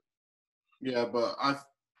don't do it. Yeah, but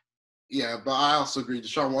I also agree.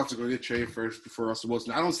 Deshaun Watson's going to get traded first before Russell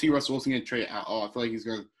Wilson. I don't see Russell Wilson getting traded at all. I feel like he's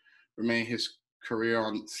going to remain his career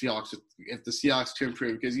on Seahawks if the Seahawks can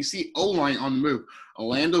improve, because you see O-line on the move.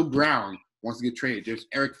 Orlando Brown wants to get traded. There's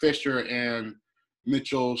Eric Fisher and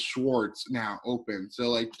Mitchell Schwartz now open.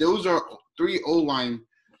 So those are 3 O-line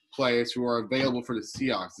players who are available for the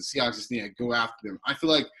Seahawks. The Seahawks just need to go after them. I feel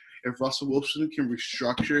like if Russell Wilson can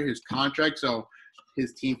restructure his contract so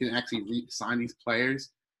his team can actually re-sign these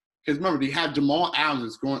players, because remember, they have Jamal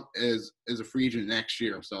Adams is a free agent next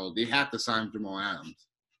year, so they have to sign Jamal Adams.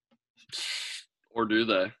 Or do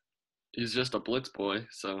they? He's just a blitz boy,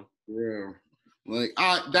 so. Yeah.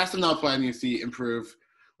 That's another play I need to see improve.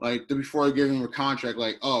 Before giving him a contract,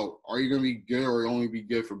 are you going to be good or only be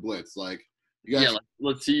good for blitz?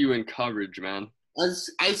 Let's see you in coverage, man.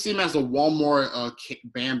 I see him as a one more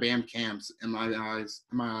Bam Bam Camps in my eyes.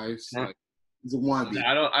 Yeah. He's a wannabe.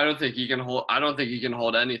 I don't think he can hold. I don't think he can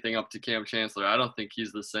hold anything up to Cam Chancellor. I don't think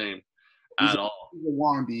he's the same at all. He's a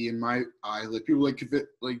wannabe in my eyes. People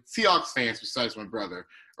Seahawks fans, besides my brother,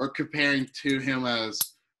 are comparing to him as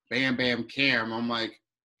Bam Bam Cam. I'm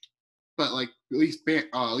but at least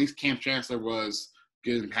Cam Chancellor was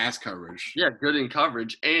good in pass coverage. Yeah, good in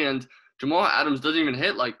coverage, and Jamal Adams doesn't even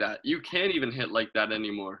hit like that. You can't even hit like that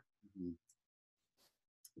anymore. Mm-hmm.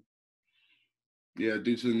 Yeah,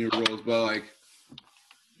 due to the new rules, but like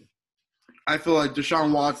I feel like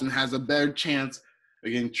Deshaun Watson has a better chance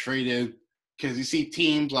of getting traded because you see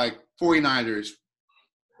teams like 49ers,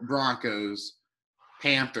 Broncos,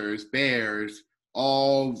 Panthers, Bears,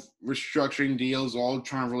 all restructuring deals, all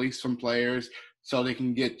trying to release some players so they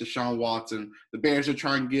can get Deshaun Watson. The Bears are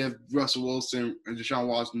trying to give Russell Wilson and Deshaun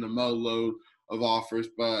Watson the load of offers,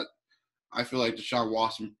 but I feel like Deshaun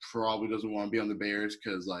Watson probably doesn't want to be on the Bears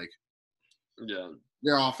because, like,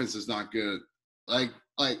 their offense is not good. Like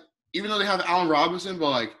even though they have Allen Robinson,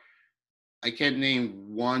 but like I can't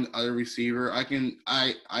name one other receiver. I can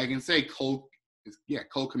say Cole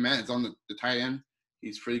Kmet is on the tight end.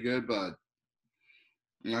 He's pretty good, but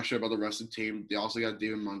I'm not sure about the rest of the team. They also got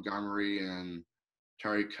David Montgomery and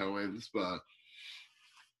Terry Cohen, but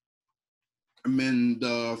I mean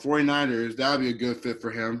the 49ers, that would be a good fit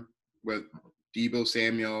for him with Deebo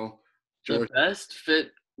Samuel. The best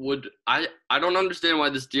fit I don't understand why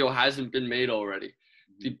this deal hasn't been made already.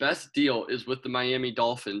 The best deal is with the Miami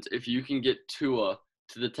Dolphins if you can get Tua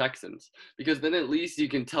to the Texans, because then at least you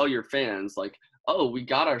can tell your fans like, oh, we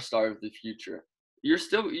got our star of the future. That's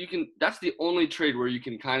the only trade where you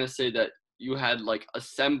can kind of say that you had like a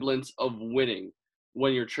semblance of winning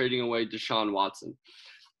when you're trading away Deshaun Watson.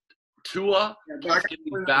 Tua,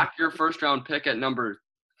 getting back your first round pick at number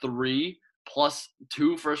 3 plus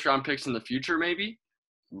 2 first-round picks in the future, maybe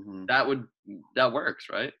that works,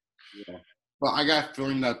 right? Yeah, but I got a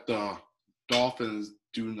feeling that the Dolphins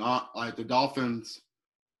don't want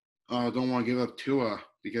to give up Tua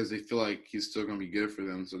because they feel like he's still going to be good for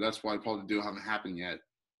them. So that's why probably the deal haven't happened yet.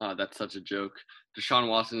 That's such a joke. Deshaun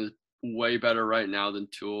Watson is way better right now than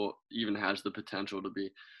Tua even has the potential to be.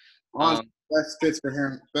 Best fits for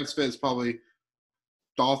him. Best fit is probably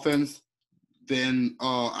Dolphins. Then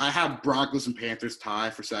I have Broncos and Panthers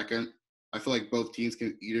tie for second. I feel like both teams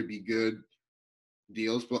can either be good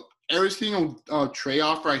deals, but every single trade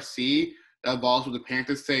offer I see that involves with the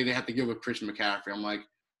Panthers say they have to give up Christian McCaffrey. I'm like,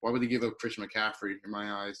 why would they give up Christian McCaffrey in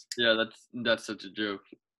my eyes? Yeah, that's such a joke.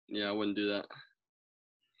 Yeah, I wouldn't do that.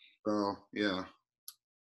 Oh, yeah.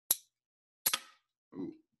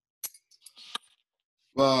 Ooh.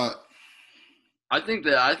 But I think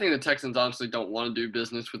the Texans honestly don't want to do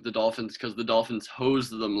business with the Dolphins because the Dolphins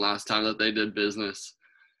hosed them last time that they did business.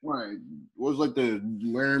 Right. It was like the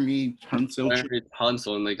Laramie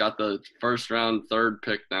Tunsil, and they got the first round, 3rd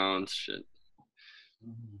pick now and shit.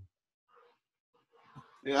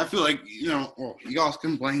 Yeah, I feel like, you guys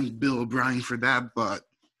can blame Bill O'Brien for that, but.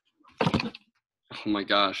 Oh my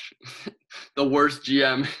gosh. The worst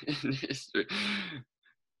GM in history.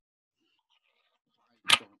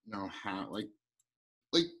 I don't know how. Like,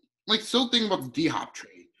 still thinking about the D-Hop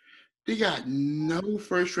trade. They got no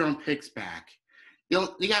first-round picks back.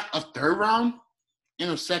 They got a 3rd round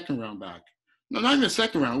and a 2nd round back. No, not even a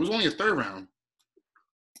 2nd round. It was only a 3rd round.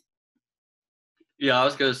 Yeah, I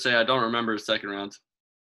was going to say I don't remember 2nd rounds.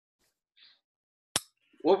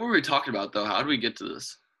 What were we talking about, though? How did we get to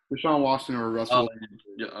this? Deshaun Watson or Russell.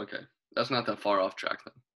 Yeah, okay. That's not that far off track,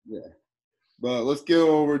 then. Yeah. But let's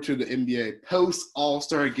go over to the NBA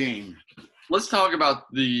post-All-Star game. Let's talk about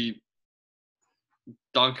the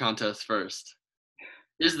dunk contest first.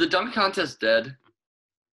 Is the dunk contest dead?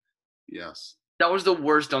 Yes. That was the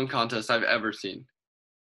worst dunk contest I've ever seen.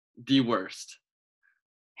 The worst.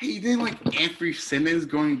 Hey, then like Anthony Simmons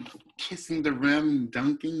kissing the rim and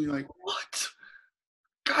dunking. Like, what?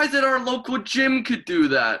 Guys at our local gym could do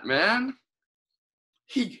that, man.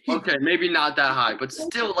 Okay, maybe not that high, but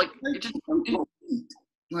still, like,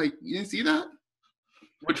 like, you didn't see that?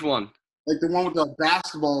 Which one? Like the one with the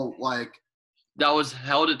basketball, like. That was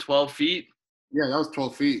held at 12 feet? Yeah, that was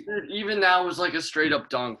 12 feet. Even that was like a straight up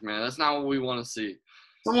dunk, man. That's not what we want to see.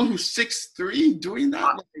 Someone who's 6'3" doing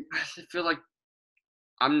that? I feel like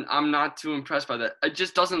I'm not too impressed by that. It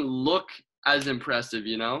just doesn't look as impressive,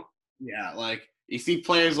 you know? Yeah, like you see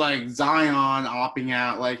players like Zion opting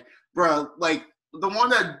out, like, bro, like the one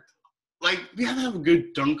that, like, we haven't had a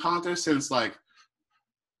good dunk contest since like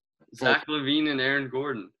Zach LaVine and Aaron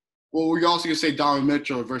Gordon. Well, we also can say Donovan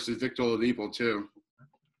Mitchell versus Victor Oladipo too.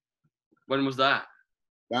 When was that?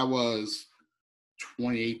 That was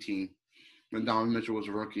 2018 when Donovan Mitchell was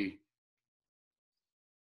a rookie.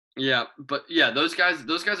 Yeah, but yeah, those guys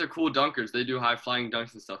are cool dunkers. They do high flying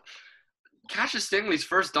dunks and stuff. Cassius Stanley's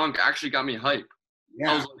first dunk actually got me hype.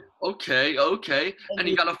 Yeah. I was like, okay. And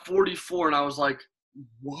he got a 44, and I was like,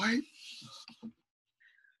 what?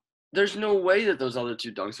 There's no way that those other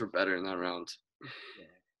 2 dunks were better in that round.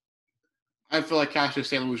 I feel like Cassius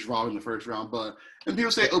Stanley was robbed in the first round, and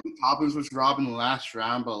people say Obi Toppin was robbed in the last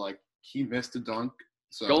round, but like he missed the dunk.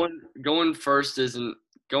 So going first isn't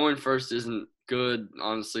good,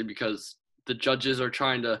 honestly, because the judges are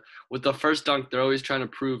trying to, with the first dunk, they're always trying to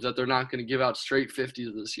prove that they're not going to give out straight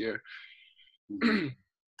 50s this year. They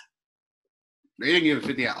didn't give a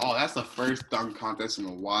 50 at all. That's the first dunk contest in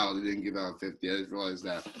a while they didn't give out a 50. I just realized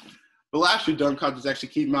that. The last year dunk contest actually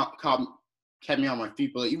kept me on my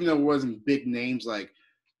feet, but even though it wasn't big names, like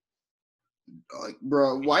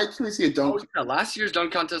bro, why can't we see a dunk? Oh, yeah, last year's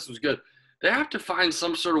dunk contest was good. They have to find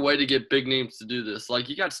some sort of way to get big names to do this. Like,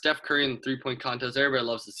 you got Steph Curry in the three-point contest. Everybody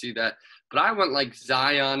loves to see that. But I want, like,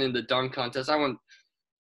 Zion in the dunk contest. I want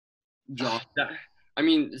John. I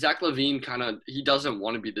mean, Zach LaVine he doesn't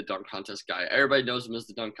want to be the dunk contest guy. Everybody knows him as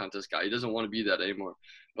the dunk contest guy. He doesn't want to be that anymore.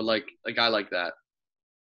 But, like, a guy like that.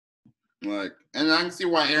 Like, and I can see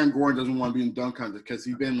why Aaron Gordon doesn't want to be in dunk contest because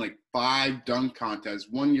he's been like 5 dunk contests.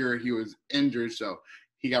 One year he was injured, so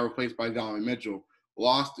he got replaced by Donovan Mitchell.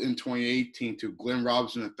 Lost in 2018 to Glenn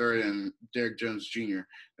Robinson III and Derrick Jones Jr.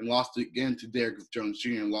 And lost again to Derrick Jones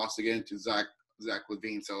Jr. and lost again to Zach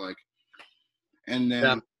LaVine. So like, and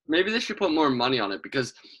then maybe they should put more money on it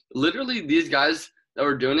because literally these guys that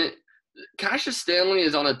were doing it, Cassius Stanley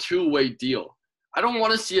is on a 2-way deal. I don't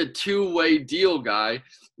want to see a 2-way deal guy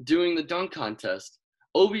doing the dunk contest.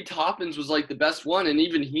 Obi Toppins was like the best one, and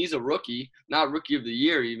even he's a rookie, not rookie of the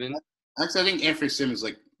year even. Actually, I think Anthony Simmons,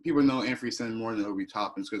 like, people know Anthony Simmons more than Obi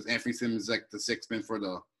Toppins because Anthony Simmons is like the sixth man for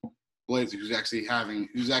the Blazers, who's actually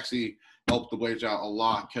helped the Blazers out a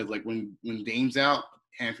lot because like when Dame's out,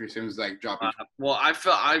 Anthony Simmons is like dropping. Well, I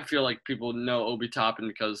feel like people know Obi Toppin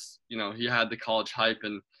because he had the college hype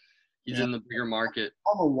and he's in the bigger market.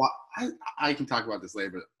 I don't know why. I can talk about this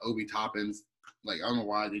later, but Obi Toppins, like, I don't know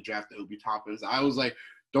why they drafted Obi Toppins. I was like,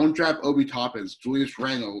 don't draft Obi Toppins. Julius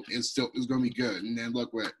Randle is going to be good, and then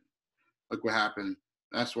look what happened.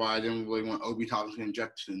 That's why I didn't really want Obi Toppins to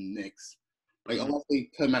inject to the Knicks. Like, unless they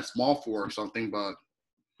put him at small forward or something, but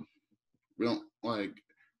we don't, like,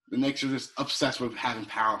 the Knicks are just obsessed with having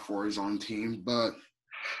power forwards on the team, but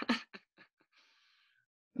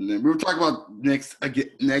and then we were talking about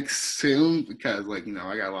Knicks soon because, like,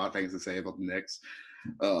 I got a lot of things to say about the Knicks.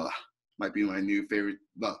 Might be my new favorite,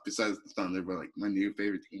 well, besides the Thunder, but, like, my new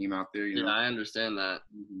favorite team out there, Yeah, I understand that.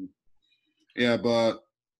 Mm-hmm. Yeah, but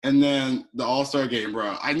and then the All-Star game,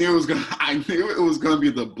 bro. I knew it was gonna be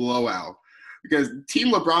the blowout because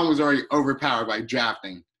Team LeBron was already overpowered by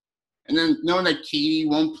drafting, and then knowing that KD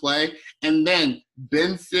won't play, and then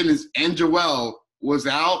Ben Simmons and Joel was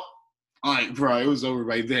out. Like, bro, it was over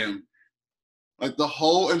by then. Like, the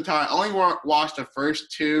whole entire – I only watched the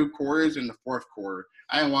first 2 quarters and the fourth quarter.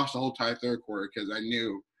 I didn't watch the whole entire third quarter because I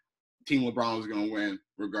knew Team LeBron was going to win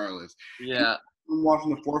regardless. Yeah.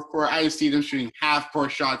 Watching the fourth quarter, I just see them shooting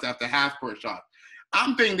half-court shots after half-court shots.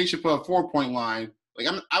 I'm thinking they should put a 4-point line. Like,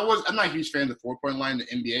 I'm not a huge fan of the 4-point line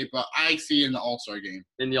in the NBA, but I see it in the All-Star game.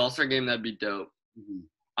 In the All-Star game, that'd be dope. Mm-hmm.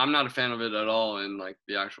 I'm not a fan of it at all in, like,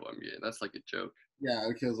 the actual NBA. That's like a joke. Yeah,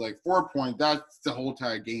 because, like, 4-point, that's the whole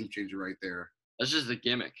entire game changer right there. That's just a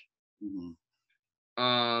gimmick.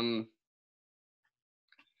 Mm-hmm.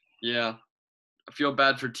 Yeah. I feel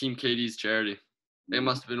bad for Team KD's charity. They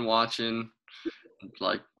must have been watching,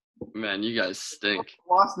 like, man, you guys stink.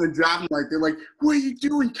 Watching the draft, like, they're like, what are you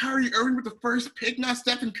doing, Kyrie Irving with the first pick, not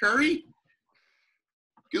Stephen Curry?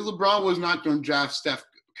 Because LeBron was not going to draft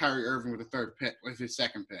Kyrie Irving with the third pick, with his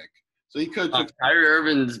second pick. So he could. Kyrie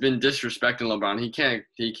Irving's been disrespecting LeBron. He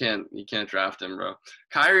can't draft him, bro.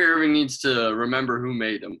 Kyrie Irving needs to remember who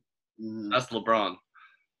made him. Mm-hmm. That's LeBron.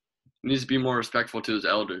 He needs to be more respectful to his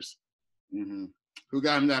elders. Mm-hmm. Who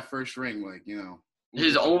got him that first ring? Like,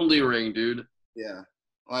 his only ring, dude. Yeah.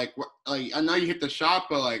 Like I know you hit the shot,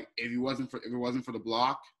 but like if it wasn't for the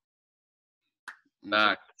block.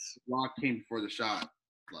 Facts. Block came before the shot.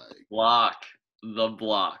 Like the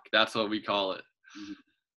block. That's what we call it. Mm-hmm.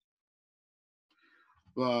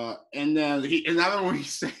 But and then another one he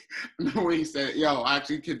said, yo, I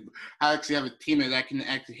actually have a teammate that can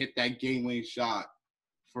actually hit that game-winning shot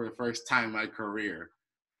for the first time in my career.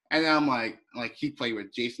 And then I'm like he played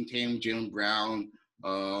with Jason Tatum, Jaylen Brown,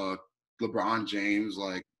 LeBron James,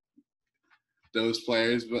 like those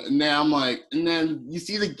players. But and then you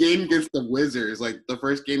see the game against the Wizards, like the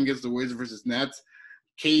first game against the Wizards versus Nets,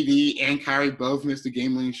 KD and Kyrie both missed the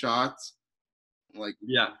game-winning shots. Like,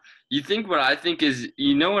 yeah. You think what I think is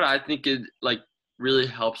like really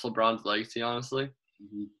helps LeBron's legacy, honestly?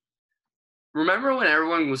 Mm-hmm. Remember when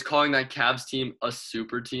everyone was calling that Cavs team a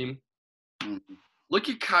super team? Mm-hmm. Look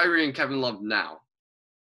at Kyrie and Kevin Love now.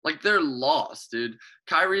 Like, they're lost, dude.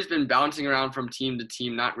 Kyrie's been bouncing around from team to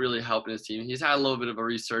team, not really helping his team. He's had a little bit of a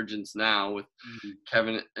resurgence now with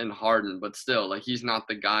Kevin and Harden, but still, like, he's not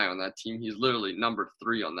the guy on that team. He's literally number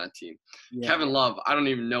 3 on that team. Yeah. Kevin Love, I don't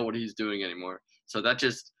even know what he's doing anymore. So that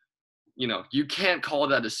just, you can't call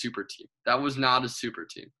that a super team. That was not a super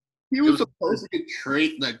team. He was supposed to get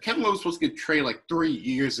traded. Like, Kevin Love was supposed to get traded like 3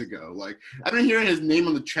 years ago. Like, I've been hearing his name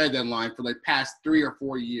on the trade deadline for like past 3 or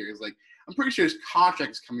 4 years. Like, I'm pretty sure his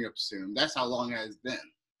contract is coming up soon. That's how long it has been.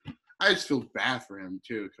 I just feel bad for him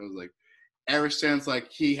too, because like ever since like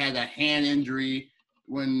he had that hand injury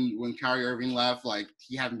when Kyrie Irving left, like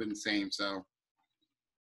he hasn't been the same. So,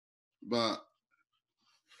 but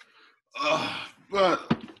we're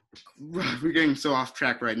getting so off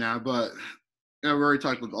track right now. But we already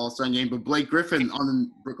talked about the All-Star game. But Blake Griffin on the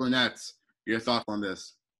Brooklyn Nets. Your thoughts on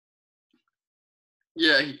this?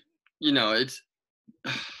 Yeah,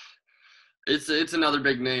 it's another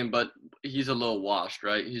big name, but he's a little washed,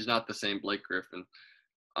 right? He's not the same Blake Griffin.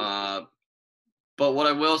 But what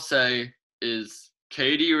I will say is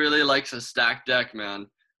KD really likes a stacked deck, man.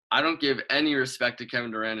 I don't give any respect to Kevin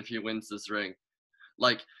Durant if he wins this ring.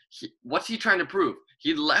 Like, what's he trying to prove?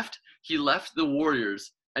 He left the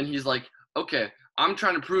Warriors, and he's like, okay, I'm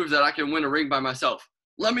trying to prove that I can win a ring by myself.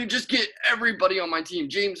 Let me just get everybody on my team.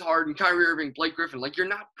 James Harden, Kyrie Irving, Blake Griffin. Like, you're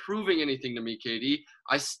not proving anything to me, KD.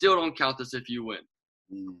 I still don't count this if you win.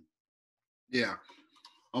 Yeah.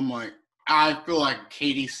 I'm like, I feel like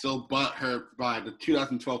KD's still butthurt by the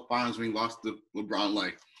 2012 finals when he lost to LeBron.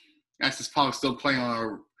 Like, that's just probably still playing on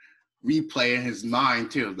a replay in his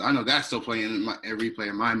mind, too. I know that's still playing in a replay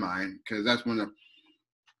in my mind because that's when the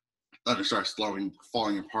other starts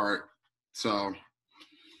falling apart. So,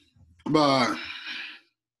 but –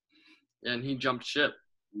 yeah, and he jumped ship.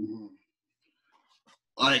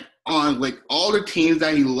 Like all the teams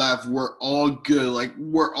that he left were all good. Like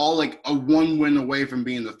we're all like a 1 win away from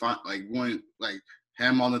being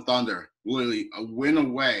him on the Thunder. Literally a win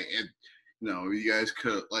away. And you guys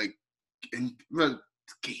could like in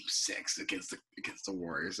game 6 against the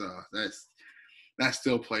Warriors. That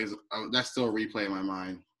still plays. That's still a replay in my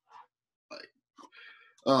mind.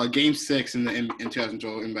 Game 6 in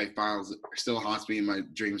 2012 NBA Finals still haunts me in my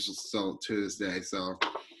dreams still to this day. So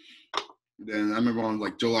then I remember on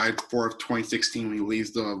like July 4th, 2016, when he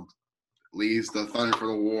leaves the Thunder for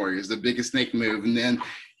the Warriors, the biggest snake move, and then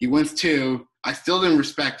he wins 2. I still didn't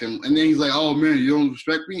respect him, and then he's like, "Oh man, you don't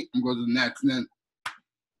respect me? I'm going to the Nets." And then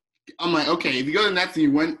I'm like, "Okay, if you go to the Nets and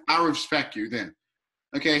you win, I respect you." Then,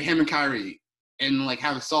 okay, him and Kyrie, and like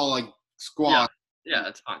have a solid like squad. Yeah,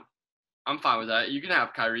 it's fine. I'm fine with that. You can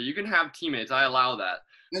have Kyrie. You can have teammates. I allow that.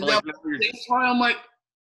 And then I'm like,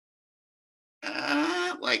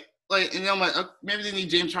 and then I'm like, maybe they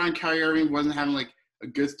need James Harden. Kyrie Irving wasn't having like a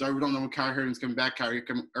good start. We don't know when Kyrie Irving's coming back.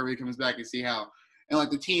 Irving comes back and see how. And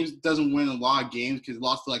like the team doesn't win a lot of games because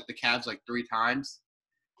lost to like the Cavs like 3 times.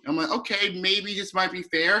 And I'm like, okay, maybe this might be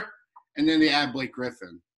fair. And then they add Blake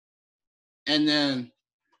Griffin, and then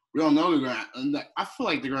we don't know I feel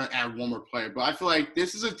like they're gonna add one more player, but I feel like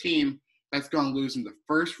this is a team that's going to lose in the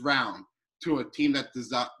first round to a team that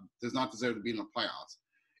does not deserve to be in the playoffs.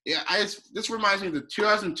 Yeah, this reminds me of the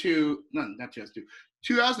 2003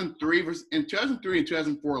 and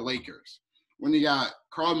 2004 Lakers when they got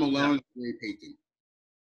Karl Malone and Gary Payton.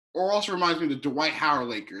 Or also reminds me of the Dwight Howard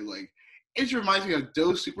Lakers. Like, it just reminds me of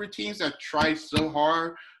those super teams that try so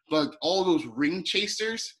hard, but all those ring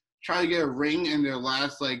chasers try to get a ring in their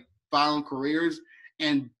last like final careers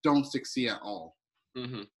and don't succeed at all.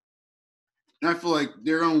 Mm-hmm. And I feel like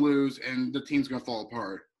they're going to lose and the team's going to fall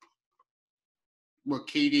apart.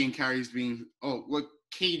 KD and Kyrie's being – I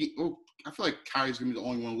feel like Kyrie's going to be the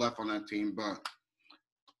only one left on that team, but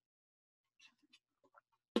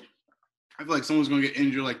I feel like someone's going to get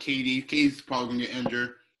injured like KD. KD's probably going to get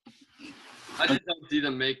injured. I just don't see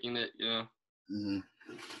them making it, Mm-hmm.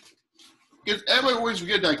 Because everybody always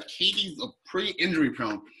forget that KD's a pretty injury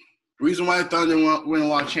prone. The reason why the Thunder win a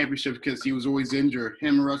lot of championships because he was always injured.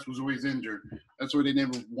 Him and Russ was always injured. That's why they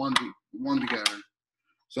never won together.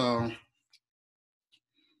 So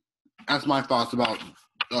that's my thoughts about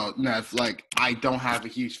Nets. Like, I don't have a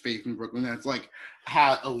huge faith in Brooklyn Nets. Like,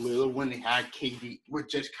 had a little when they had KD with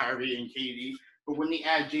just Kyrie and KD, but when they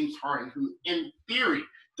add James Harden, who in theory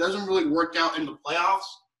doesn't really work out in the playoffs.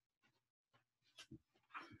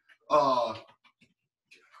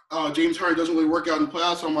 James Harden doesn't really work out in the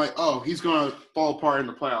playoffs, so I'm like, oh, he's gonna fall apart in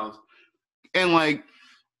the playoffs. And like,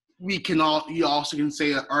 you also can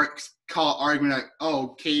say call argument like,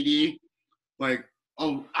 oh, KD, like,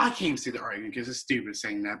 oh, I can't even say the argument because it's stupid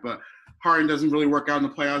saying that, but Harden doesn't really work out in the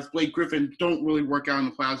playoffs. Blake Griffin don't really work out in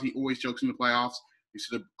the playoffs. He always chokes in the playoffs. You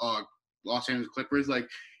see the Los Angeles Clippers. Like,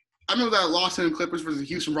 I remember that Los Angeles Clippers versus the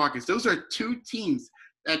Houston Rockets. Those are two teams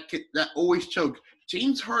that always choke.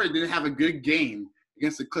 James Harden didn't have a good game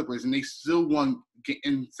against the Clippers, and they still won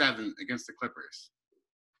in 7 against the Clippers.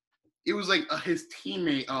 It was like his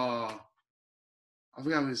teammate. I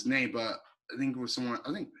forgot his name, but I think it was someone.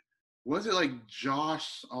 I think was it like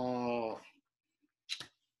Josh? I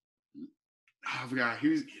forgot.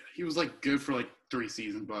 He was like good for like 3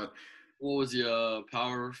 seasons, but what was he?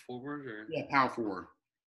 Power forward or? Yeah, power forward.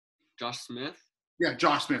 Josh Smith. Yeah,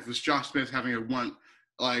 Josh Smith. It was Josh Smith having a one.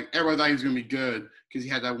 Like everybody thought he was gonna be good because he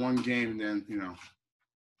had that one game, and then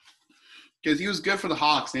because he was good for the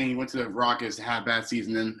Hawks, and he went to the Rockets to have a bad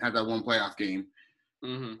season, then had that one playoff game.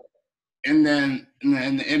 Mm-hmm. And then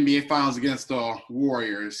in the NBA Finals against the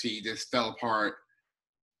Warriors, he just fell apart.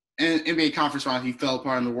 And NBA Conference Finals, he fell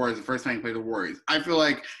apart on the Warriors the first time he played the Warriors. I feel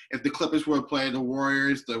like if the Clippers would have played the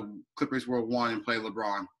Warriors, the Clippers would have won and played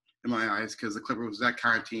LeBron, in my eyes, because the Clippers was that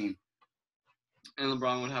kind of team. And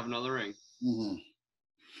LeBron would have another ring. Mm-hmm.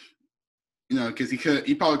 Because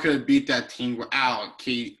he probably could have beat that team without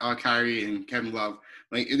Kyrie and Kevin Love.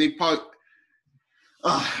 Like they probably.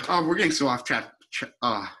 We're getting so off track.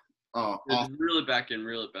 Reel it back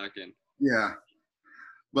in. Yeah,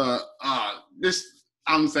 but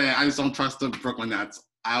I'm saying I just don't trust the Brooklyn Nets.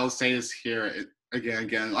 I'll say this here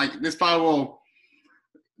again. Like this probably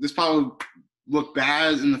look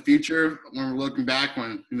bad in the future when we're looking back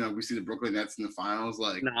when we see the Brooklyn Nets in the finals.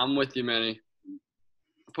 Like, no, I'm with you, Manny.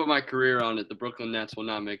 I put my career on it. The Brooklyn Nets will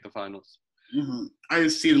not make the finals. Mm-hmm. I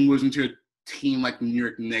just see them losing to a team like the New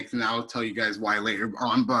York Knicks, and I'll tell you guys why later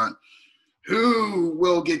on. But who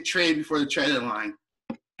will get traded before the trade deadline?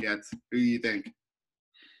 Who do you think?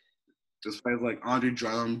 Just players like Andre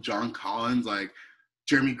Drummond, John Collins, like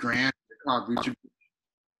Jeremy Grant, Vucevic.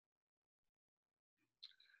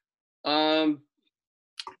 I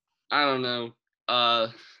don't know.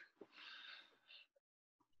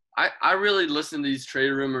 I really listen to these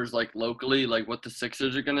trade rumors like locally, like what the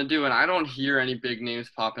Sixers are gonna do, and I don't hear any big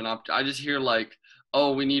names popping up. I just hear like,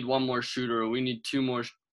 oh, we need one more shooter, or we need 2 more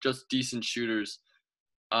just decent shooters.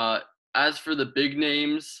 As for the big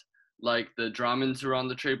names, like the Drummonds who are on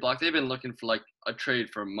the trade block, they've been looking for like a trade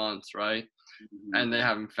for months, right? Mm-hmm. And they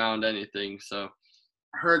haven't found anything. So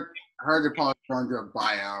I heard they're probably trying to do a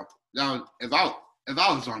buyout. Now, if I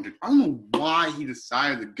was Andre, I don't know why he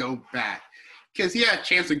decided to go back. Because he had a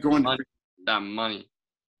chance of going to that money.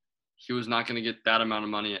 He was not going to get that amount of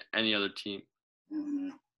money at any other team. Mm-hmm.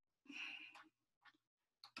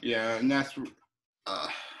 Yeah, and that's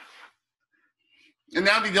and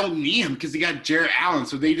now they don't need him because they got Jarrett Allen.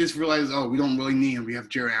 So they just realized, we don't really need him. We have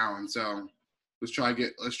Jarrett Allen. So let's try to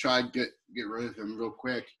get rid of him real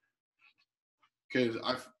quick. Because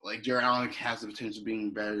Jarrett Allen has the potential of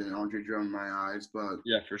being better than Andre Drummond in my eyes, but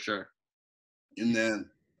yeah, for sure. And then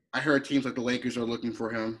I heard teams like the Lakers are looking for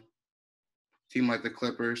him. Team like the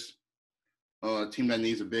Clippers, a team that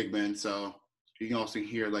needs a big man. So you can also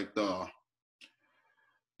hear like the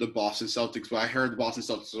Boston Celtics. But I heard the Boston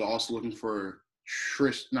Celtics are also looking for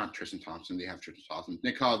not Tristan Thompson. They have Tristan Thompson.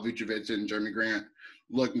 Nikola Vucevic and Jeremy Grant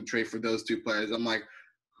looking to trade for those 2 players. I'm like,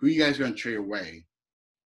 who are you guys going to trade away?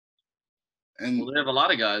 And they have a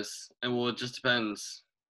lot of guys, and it just depends.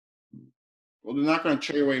 Well, they're not going to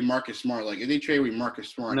trade away Marcus Smart. Like, if they trade away Marcus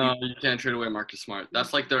Smart, no, you can't trade away Marcus Smart.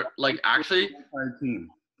 That's like their actually.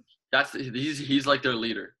 He's like their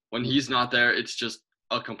leader. When he's not there, it's just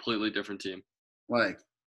a completely different team. Like,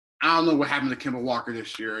 I don't know what happened to Kemba Walker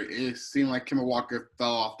this year. It seemed like Kemba Walker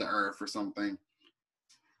fell off the earth or something.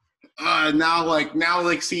 Now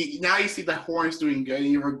you see the Hornets doing good,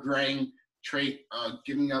 and you're regretting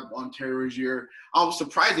giving up on Terry Rozier. I was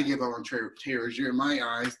surprised they gave up on Terry Rozier. In my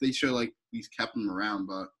eyes, they should have he's kept him around,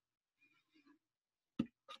 but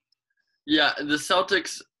yeah, the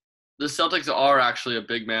Celtics are actually a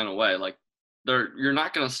big man away. Like you're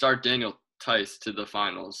not gonna start Daniel Tice to the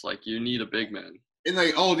finals. Like you need a big man. And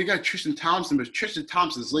they got Tristan Thompson, but Tristan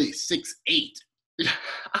Thompson's late 6'8". Yeah.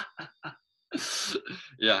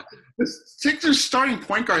 Yeah. The Sixers starting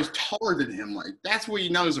point guard is taller than him. Like, that's what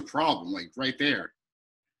is a problem, like, right there.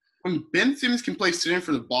 When Ben Simmons can play center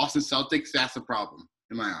for the Boston Celtics, that's a problem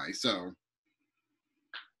in my eyes. So,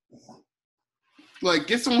 like,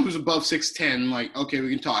 get someone who's above 6'10", like, okay, we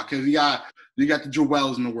can talk. Because you got the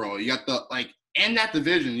Joels in the world. You got and that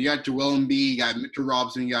division, you got Joel Embiid, you got Mitchell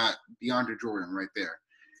Robinson, you got DeAndre Jordan right there.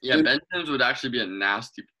 Yeah, Ben Simmons would actually be a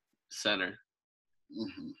nasty center.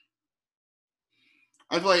 Mm-hmm.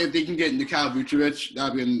 I feel like if they can get Nikola Vucevic,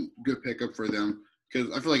 that would be a good pickup for them. Because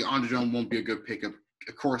I feel like Andre Drummond won't be a good pickup.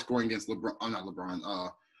 Of course, going against Joel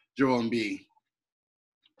Embiid.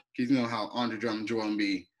 Because you know how Andre Drummond, Joel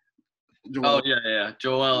Embiid. Oh, yeah.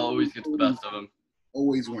 Joel always gets the best of him.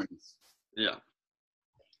 Always wins. Yeah.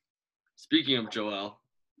 Speaking of Joel.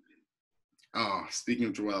 Oh, speaking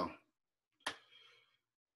of Joel.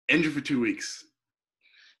 Injured for 2 weeks.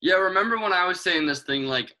 Yeah, remember when I was saying this thing,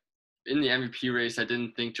 like, in the MVP race, I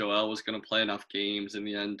didn't think Joel was going to play enough games in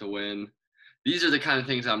the end to win. These are the kind of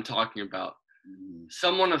things I'm talking about.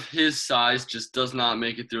 Someone of his size just does not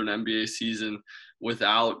make it through an NBA season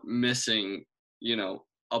without missing,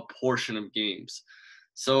 a portion of games.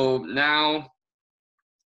 So now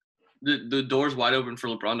the door's wide open for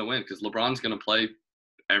LeBron to win because LeBron's going to play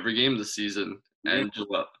every game this season. And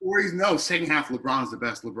Joel. Always know second half LeBron's the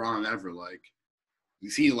best LeBron ever. Like, you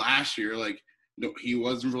see last year, like, no, he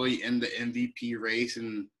wasn't really in the MVP race.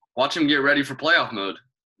 And watch him get ready for playoff mode.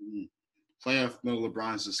 Playoff mode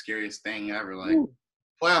LeBron is the scariest thing ever. Like,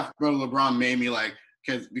 playoff mode LeBron made me like,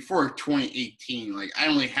 because before 2018, like, I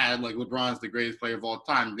only had like LeBron's the greatest player of all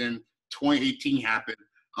time. Then 2018 happened.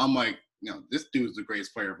 I'm like, this dude's the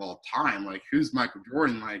greatest player of all time. Like, who's Michael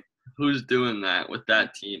Jordan? Like, who's doing that with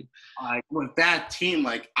that team? Like, with that team,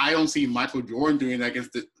 like, I don't see Michael Jordan doing that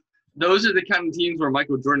against the. Those are the kind of teams where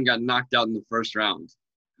Michael Jordan got knocked out in the first round.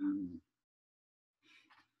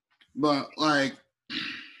 But, like,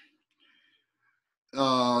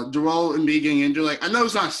 Joel Embiid getting injured, like, I know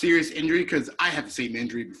it's not a serious injury because I had the same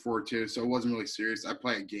injury before, too, so it wasn't really serious. I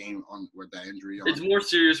played a game with that injury. It's more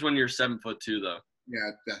serious when you're 7'2", though.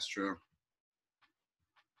 Yeah, that's true.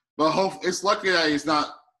 But it's lucky that he's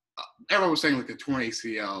not – everyone was saying, like, a torn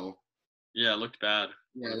ACL. Yeah, it looked bad.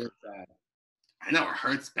 Yeah, it looked bad. I know it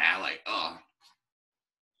hurts bad, like,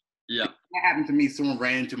 Yeah. That happened to me. Someone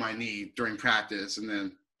ran into my knee during practice, and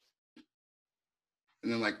then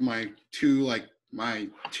like my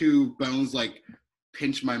two bones like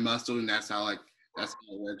pinched my muscle, and that's how it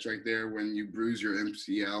works right there when you bruise your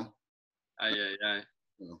MCL. Aye.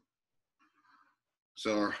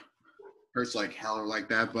 So hurts like hell or like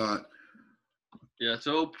that, but yeah.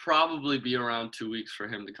 So it'll probably be around 2 weeks for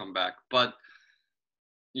him to come back, but.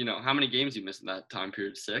 How many games you missed in that time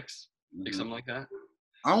period? 6? Like something like that?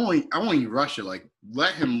 I only rush it. Like,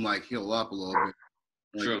 let him, like, heal up a little bit.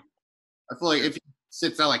 Like, true. I feel like if he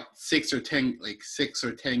sits out, like, 6 or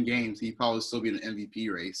 10 games, he'd probably still be in the MVP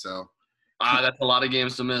race, so. That's a lot of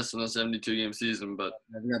games to miss in a 72-game season, but.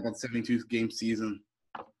 I think about 72-game season.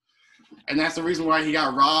 And that's the reason why he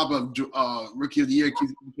got robbed of Rookie of the Year,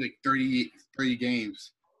 because he played 30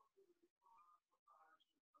 games.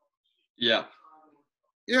 Yeah.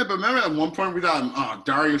 Yeah, but remember at one point we thought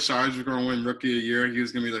Dario Saric was going to win Rookie of the Year. He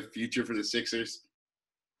was going to be the future for the Sixers.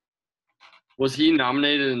 Was he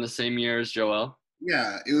nominated in the same year as Joel?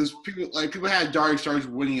 Yeah, it was people had Dario Saric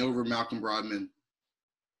winning over Malcolm Brogdon.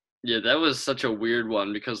 Yeah, that was such a weird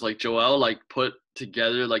one because like Joel like put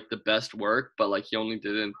together like the best work, but like he only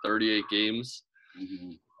did it in 38 games.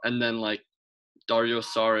 Mm-hmm. And then like Dario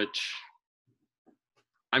Saric.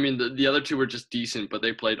 I mean, the other two were just decent, but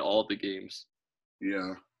they played all the games.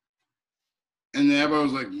 Yeah. And then everybody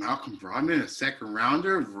was like, Malcolm Brogdon, a second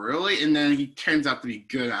rounder? Really? And then he turns out to be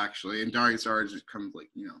good, actually. And Dario Saric just comes like,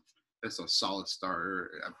 that's a solid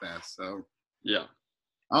starter at best. So, yeah.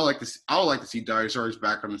 I would like to see Dario Saric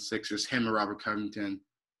back on the Sixers, him and Robert Covington.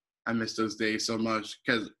 I miss those days so much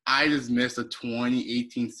because I just miss the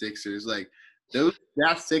 2018 Sixers. Like,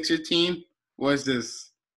 that Sixers team was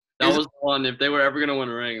just – That was the one. If they were ever going to win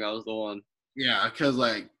a ring, that was the one. Yeah, because,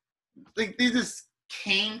 like, they just –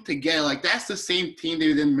 came together. Like, that's the same team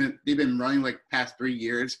they've been running like past 3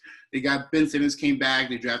 years. They got Ben Simmons came back.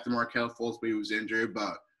 They drafted Markelle Fultz, but he was injured.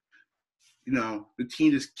 But the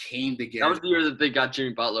team just came together. That was the year that they got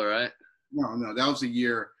Jimmy Butler, right? No, that was the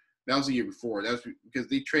year. That was the year before. That was because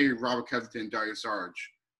they traded Robert Covington and Dario Saric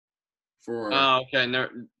for. Oh, okay.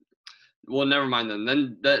 Never mind then.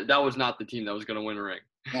 Then that was not the team that was going to win a ring.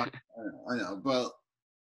 I know, but.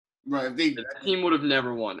 Right, that team would have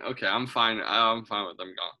never won. Okay, I'm fine. I'm fine with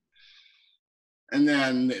them gone. And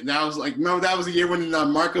then that was like, no, that was the year when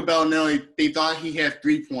Marco Bellinelli, they thought he had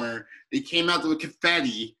 3-pointer. They came out with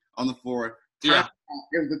confetti on the floor. Yeah.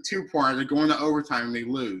 It was a 2-pointer. They're going to overtime and they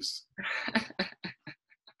lose.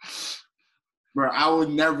 Bro, I would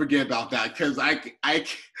never forget about that because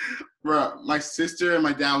bro, my sister and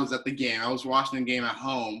my dad was at the game. I was watching the game at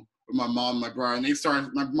home with my mom and my brother,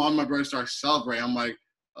 and my mom and my brother started celebrating. I'm like,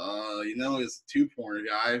 it's a 2-pointer,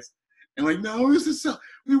 guys. And like, no,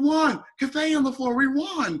 we won. Confetti on the floor, we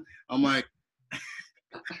won. I'm like,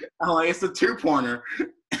 it's a 2-pointer.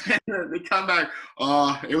 And they come back,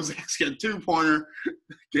 it was actually a 2-pointer.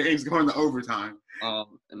 Game's going to overtime. Oh,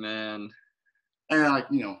 man. And like,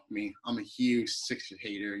 me, I'm a huge Sixers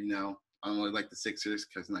hater, I don't really like the Sixers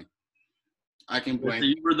because like I can So blame.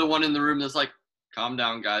 you were the one in the room that's like, calm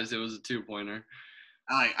down, guys. It was a 2-pointer.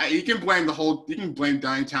 You can blame you can blame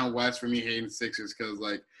Downtown West for me hating the Sixers because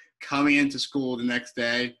like coming into school the next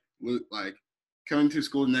day,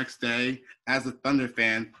 as a Thunder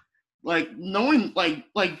fan, like knowing like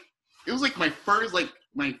it was like my first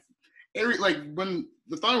when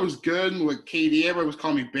the Thunder was good with KD, everybody was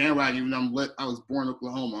calling me bandwagon even though I was born in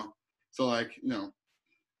Oklahoma. So like,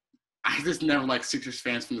 I just never liked Sixers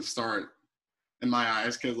fans from the start in my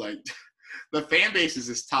eyes because like the fan base is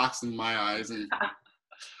just toxic in my eyes and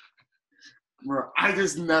I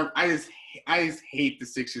just hate the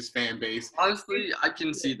Sixers fan base. Honestly, I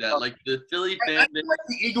can see that. Like the Philly fan base. I like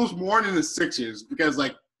the Eagles more than the Sixers because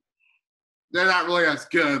like they're not really as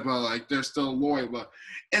good, but like they're still loyal.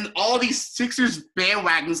 And all these Sixers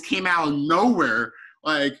bandwagons came out of nowhere.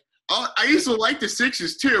 Like I used to like the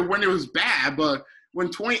Sixers too when it was bad, but when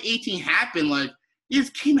 2018 happened, like it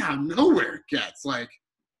just came out of nowhere. Where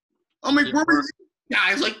were these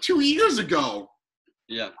guys like 2 years ago?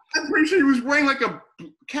 Yeah. I'm pretty sure he was wearing like a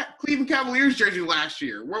Cleveland Cavaliers jersey last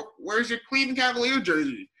year. Where's your Cleveland Cavaliers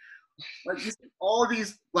jersey? Like all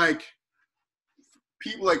these like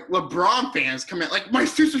people like LeBron fans come in. Like my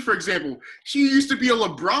sister, for example, she used to be a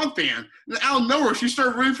LeBron fan. And out of nowhere, she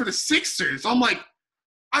started rooting for the Sixers. I'm like,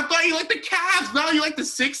 I thought you liked the Cavs. Now you like the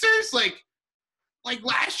Sixers? Like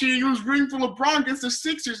last year you was rooting for LeBron against the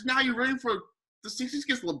Sixers. Now you're rooting for the Sixers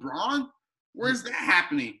against LeBron? Where's that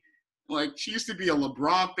happening? Like, she used to be a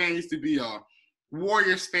LeBron fan, used to be a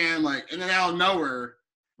Warriors fan, like, and then out of nowhere,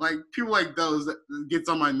 like, people like those that gets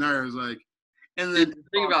on my nerves, like, and then the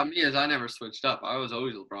thing about me is I never switched up. I was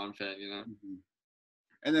always a LeBron fan, Mm-hmm.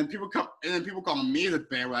 And then people call me the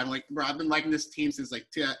bandwagon. Like, bro, I've been liking this team since like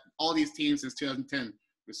all these teams since 2010,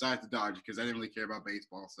 besides the Dodgers, because I didn't really care about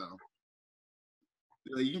baseball. So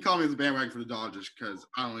you can call me the bandwagon for the Dodgers because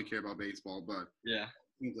I don't really care about baseball. But yeah,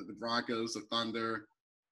 teams like the Broncos, the Thunder,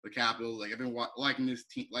 the Capitals, like I've been liking these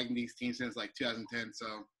teams since like 2010. So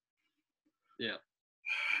yeah.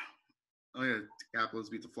 Oh yeah, the Capitals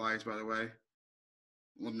beat the Flyers, by the way.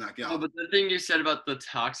 Well, not get. Oh, but the thing you said about the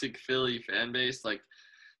toxic Philly fan base, like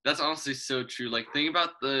that's honestly so true. Like think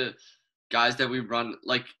about the guys that we run.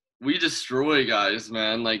 Like we destroy guys,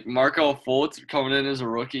 man. Like Marco Fultz coming in as a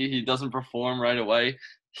rookie, he doesn't perform right away.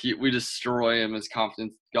 We destroy him. His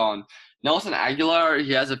confidence gone. Nelson Aguilar,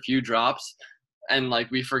 he has a few drops. And,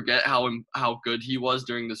 like, we forget how good he was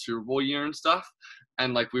during the Super Bowl year and stuff.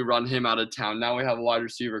 And, like, we run him out of town. Now we have a wide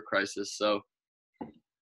receiver crisis. So,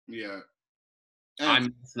 yeah. I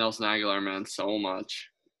miss Nelson Aguilar, man, so much.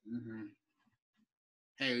 Mm-hmm.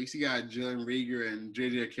 Hey, at least you got Jalen Reagor and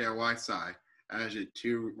J.J. Whiteside as your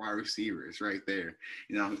two wide receivers right there.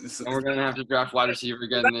 And we're going to have to draft wide receiver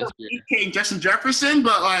again this year. Justin Jefferson,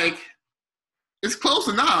 but, like, it's close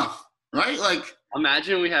enough, right? Like,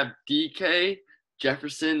 imagine we have DK,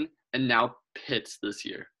 Jefferson, and now Pitts this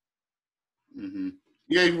year. Mm-hmm.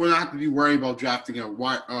 You guys will not have to be worried about drafting a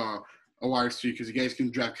wide receiver because you guys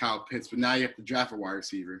can draft Kyle Pitts, but now you have to draft a wide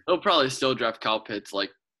receiver. They'll probably still draft Kyle Pitts.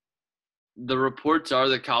 Like, the reports are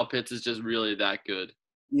that Kyle Pitts is just really that good.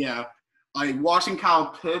 Yeah. Like, watching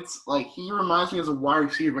Kyle Pitts, like, he reminds me as a wide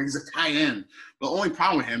receiver. Like, he's a tight end. The only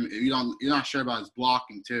problem with him, you're not sure about his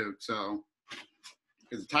blocking, too. So,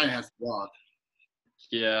 because the tight end has to block.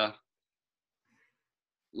 Yeah.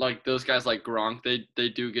 Like those guys like Gronk, they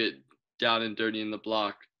do get down and dirty in the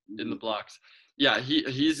blocks. Yeah,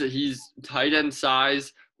 he's tight end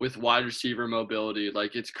size with wide receiver mobility.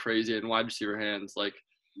 Like it's crazy, and wide receiver hands. Like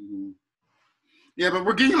Yeah, but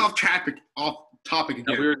we're getting off topic again.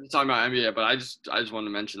 Yeah, we were talking about NBA, but I just wanted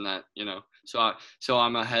to mention that, so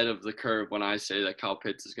I'm ahead of the curve when I say that Kyle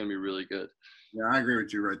Pitts is going to be really good. Yeah, I agree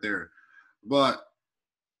with you right there. But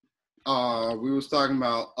we was talking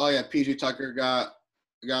about PJ Tucker got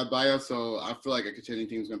a buyout, so I feel like a contending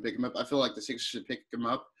team is going to pick him up. I feel like the Sixers should pick him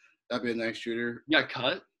up. That'd be a nice shooter. He got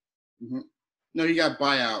cut? Mm-hmm. No, he got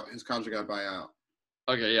buyout. His contract got buyout.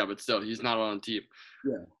 Okay, yeah, but still, he's not on the team.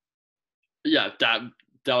 Yeah. Yeah,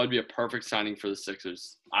 that would be a perfect signing for the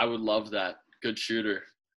Sixers. I would love that. Good shooter.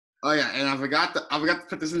 Oh yeah, and I forgot to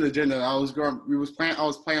put this in the agenda. I was planning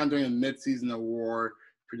on doing a mid-season award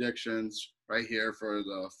predictions right here for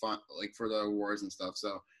the awards and stuff.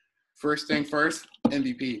 So, first thing first,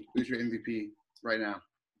 MVP. Who's your MVP right now?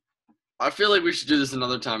 I feel like we should do this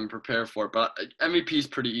another time and prepare for it, but MVP is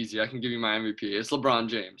pretty easy. I can give you my MVP. It's LeBron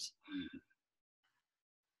James. Mm-hmm.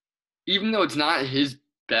 Even though it's not his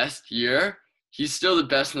best year, he's still the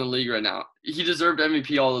best in the league right now. He deserved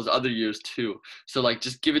MVP all those other years too. So,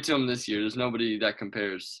 just give it to him this year. There's nobody that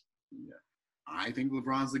compares. Yeah. I think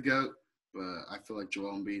LeBron's the GOAT. but I feel like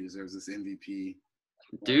Joel Embiid deserves this MVP.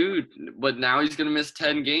 Dude, but now he's going to miss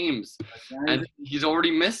 10 games. And he's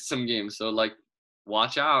already missed some games. So, like,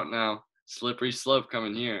 watch out now. Slippery slope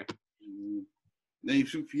coming here. Then you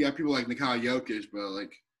got people like Nikola Jokic, but,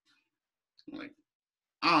 like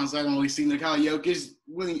honestly, I don't really see Nikola Jokic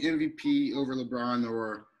winning MVP over LeBron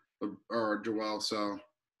or Joel. So,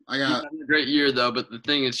 I got he's having a great year, though. But the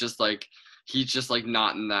thing is just, like, he's just, like,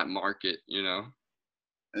 not in that market, you know?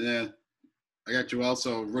 And then I got Joel,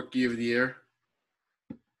 so Rookie of the Year.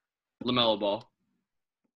 LaMelo Ball.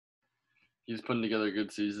 He's putting together a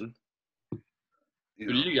good season. Who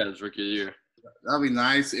do you guys Rookie of the Year? That'd be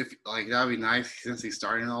nice that'd be nice since he's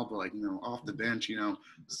starting all, but like, off the bench,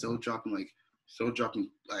 still dropping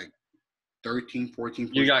 13, 14.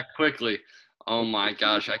 You got Quickly. Oh my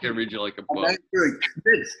gosh, I can read you like a book.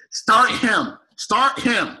 Start him.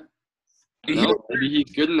 No, maybe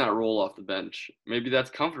he's good in that role off the bench. Maybe that's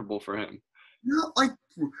comfortable for him.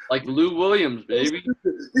 Like Lou Williams, baby.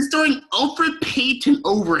 He's throwing Elfrid Payton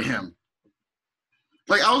over him.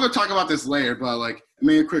 Like, I was gonna talk about this later, but like,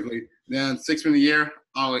 quickly. Then 6th man of the year,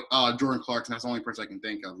 Jordan Clarkson. That's the only person I can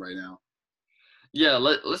think of right now. Yeah,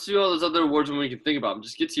 let's do all those other awards when we can think about them.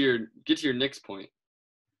 Just get to your Knicks point.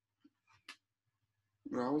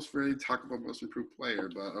 Well, I was ready to talk about most improved player,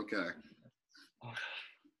 but okay.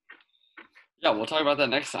 Yeah, we'll talk about that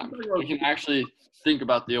next time. We can actually think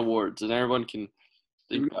about the awards, and everyone can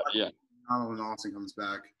think about it. Yeah. Not when Austin comes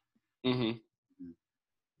back. Mm-hmm.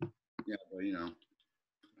 Yeah, but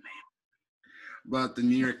But the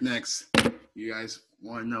New York Knicks, you guys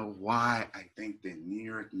want to know why I think the New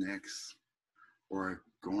York Knicks are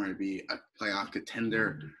going to be a playoff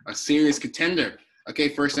contender, a serious contender. Okay,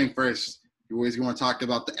 first thing first, you always want to talk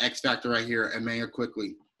about the X factor right here, Emmanuel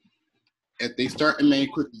Quickley. If they start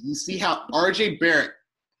Emmanuel Quickley, you see how RJ Barrett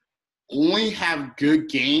only have good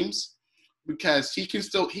games because he can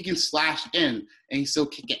slash in and he still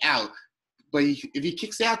kick it out. But if he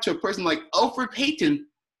kicks it out to a person like Elfrid Payton,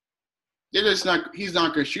 he's not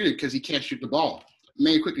going to shoot it because he can't shoot the ball.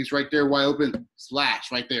 Emmanuel Quickley's right there, wide open,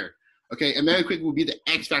 slash right there. Okay, Emmanuel Quickley will be the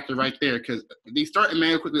X factor right there because they start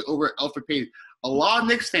Emmanuel Quickley over Elfrid Payton. A lot of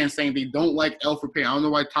Knicks fans saying they don't like Elfrid Payton. I don't know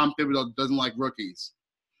why Tom Thibodeau doesn't like rookies.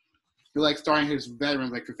 He likes starting his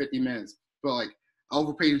veterans for 50 minutes. But like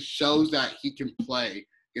Elfrid Payton shows that he can play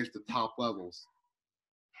against the top levels.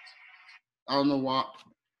 I don't know why.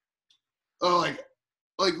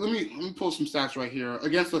 Let me pull some stats right here.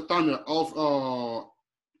 Against the Thunder,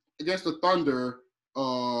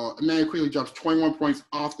 Emmanuel Quickley drops 21 points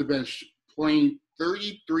off the bench, playing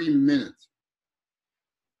 33 minutes.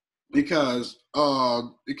 Because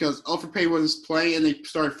Elfrid Payton wasn't playing and they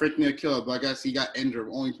started freaking to kill it, but I guess he got injured,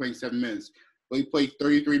 only playing 7 minutes. But he played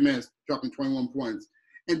 33 minutes, dropping 21 points.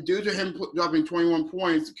 And due to him dropping 21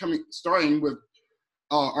 points, starting with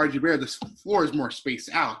RJ Barrett, the floor is more spaced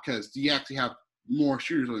out because you actually have more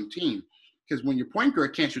shooters on the team. Because when your point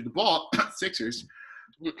guard can't shoot the ball, Sixers,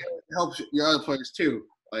 it helps your other players too.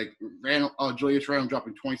 Like Julius Randle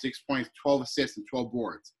dropping 26 points, 12 assists, and 12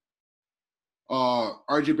 boards.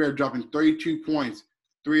 RJ Barrett dropping 32 points,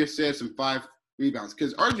 3 assists, and 5 rebounds.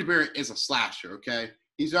 Because RJ Barrett is a slasher, okay?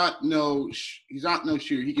 He's not no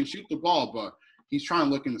shooter. He can shoot the ball, but he's trying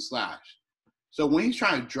to look in the slash. So when he's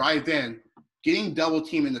trying to drive in, getting double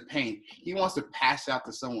team in the paint, he wants to pass out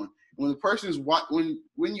to someone. When the person is when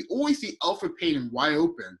you always see Elfrid Payton wide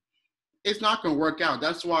open, it's not going to work out.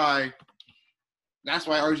 That's why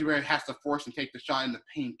RJ Barrett has to force and take the shot in the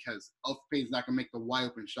paint because Elfrid Payton's not going to make the wide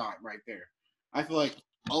open shot right there. I feel like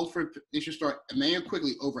they should start Emmanuel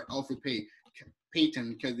Quickley over Elfrid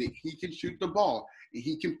Payton because he can shoot the ball and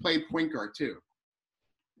he can play point guard too.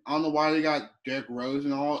 I don't know why they got Derrick Rose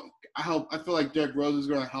and all. I feel like Derrick Rose is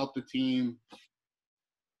going to help the team,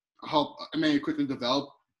 help Emmanuel Quickley develop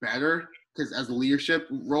better because as a leadership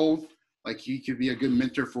role, like he could be a good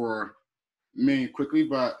mentor for Emmanuel Quickley.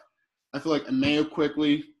 But I feel like Emmanuel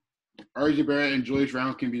Quickley, RJ Barrett, and Julius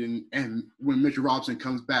Randle and when Mitchell Robinson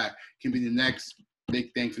comes back, can be the next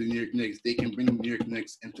big thing for the New York Knicks. They can bring the New York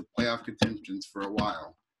Knicks into playoff contentions for a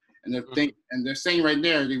while. And they're saying right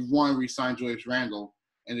there they want to re-sign Julius Randle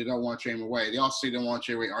and they don't want to trade him away. They also say they don't want to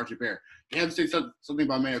trade away RJ Barrett. They haven't said something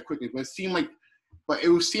about Emmanuel Quickley, but it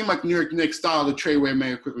would seem like New York Knicks style to trade away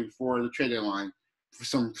Emmanuel Quickley for the trade deadline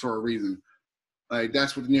for a reason. Like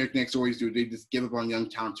that's what the New York Knicks always do. They just give up on young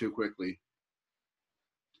talent too quickly.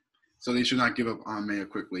 So they should not give up on Emmanuel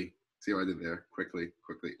Quickley. See what I did there? Quickly.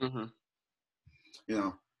 Mm-hmm.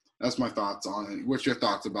 That's my thoughts on it. What's your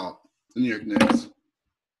thoughts about the New York Knicks?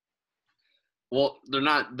 Well, they're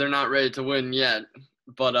not ready to win yet,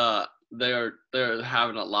 but they're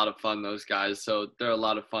having a lot of fun, those guys. So they're a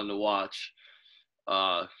lot of fun to watch.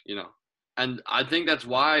 And I think that's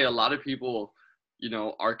why a lot of people,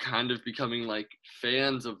 are kind of becoming like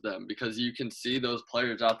fans of them, because you can see those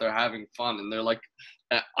players out there having fun, and they're like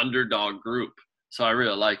an underdog group. So I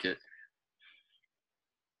really like it.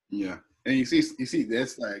 Yeah. And you see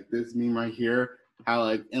this, like this meme right here, how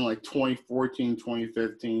like in like 2014,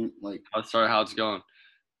 2015, like Sorry, how it's going.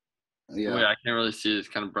 Yeah. Wait, I can't really see it. It's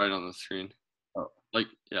kind of bright on the screen. Oh. Like,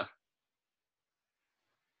 yeah.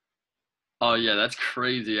 Oh, yeah, that's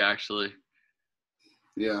crazy, actually.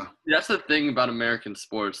 Yeah. That's the thing about American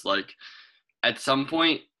sports. Like, at some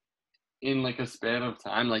point in, like, a span of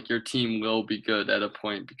time, like, your team will be good at a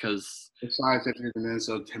point because – besides if you're the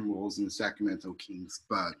Minnesota Timberwolves and the Sacramento Kings,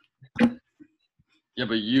 but – yeah,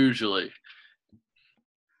 but usually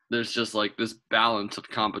there's just, like, this balance of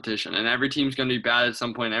competition. And every team's going to be bad at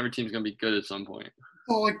some point. Every team's going to be good at some point.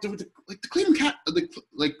 Oh, like the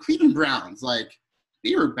Cleveland Browns, like,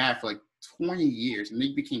 they were bad for, like, 20 years, and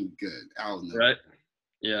they became good out of nowhere. Right.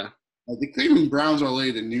 Yeah. Like, the Cleveland Browns are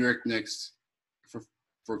like the New York Knicks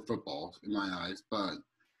for football, in my eyes. But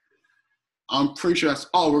I'm pretty sure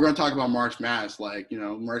we're going to talk about March Madness. Like,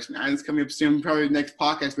 March Madness coming up soon. Probably the next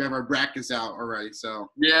podcast, we have our brackets out already.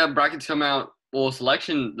 So yeah, brackets come out. Well,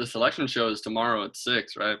 the selection show is tomorrow at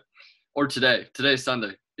 6, right? Or today. Today's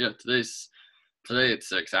Sunday. Yeah, today at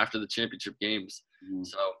 6 after the championship games. Mm-hmm.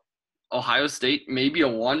 So Ohio State, maybe a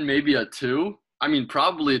 1, maybe a 2. I mean,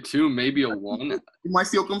 probably a 2, maybe a 1. You might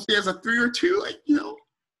see Oklahoma State as a 3 or 2, like,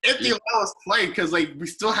 if they allow us to play, because, like, we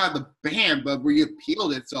still have the ban, but we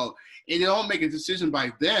appealed it. So if they don't make a decision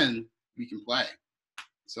by then, we can play.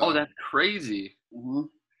 So. Oh, that's crazy. Mm-hmm.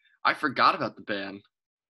 I forgot about the ban.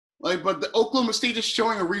 Like, but the Oklahoma State is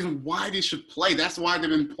showing a reason why they should play. That's why they've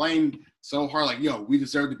been playing so hard. Like, we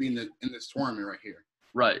deserve to be in this tournament right here.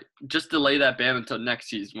 Right. Just delay that ban until next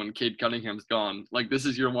season when Cade Cunningham's gone. Like, this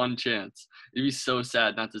is your one chance. It'd be so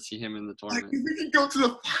sad not to see him in the tournament. Like, if we can go to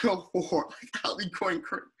the Final Four, like, I'll be going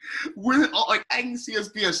crazy. Like, I can see us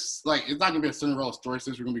be it's not going to be a Cinderella story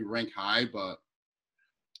since we're going to be ranked high, but.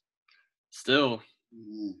 Still.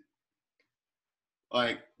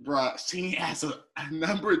 Like, bruh, seeing as a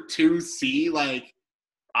number 2 seed, like.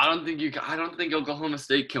 I don't think Oklahoma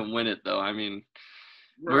State can win it, though. I mean,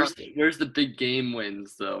 where's the big game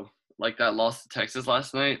wins, though? Like that loss to Texas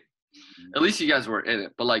last night. At least you guys were in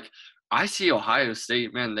it. But, like, I see Ohio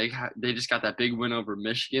State, man, they just got that big win over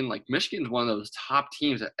Michigan. Like, Michigan's one of those top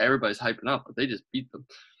teams that everybody's hyping up, but they just beat them.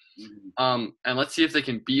 And let's see if they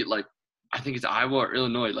can beat, like, I think it's Iowa or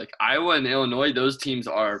Illinois. Like, Iowa and Illinois, those teams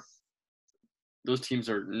are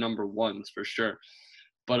number ones for sure.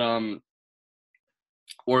 But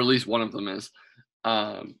or at least one of them is.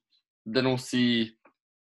 Then we'll see.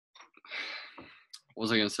 What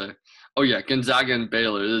was I gonna say? Oh yeah, Gonzaga and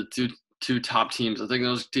Baylor, the two top teams. I think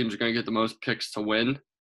those teams are gonna get the most picks to win.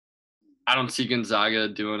 I don't see Gonzaga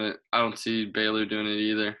doing it. I don't see Baylor doing it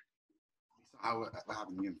either. What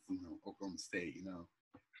happened against Oklahoma State?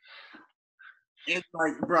 It's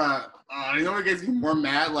like, bruh, what gets me more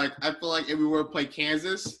mad? Like, I feel like if we were to play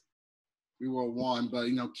Kansas, we would have won. But,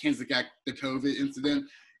 Kansas got the COVID incident,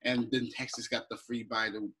 and then Texas got the free bye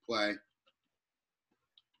to play.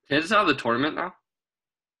 Kansas out of the tournament now?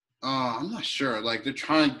 I'm not sure. Like, they're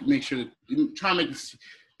trying to make sure they're trying to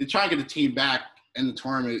get the team back in the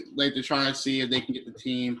tournament. Like, they're trying to see if they can get the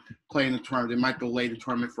team playing the tournament. They might delay the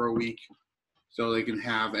tournament for a week so they can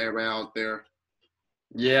have everybody out there.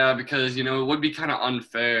 Yeah, because, it would be kind of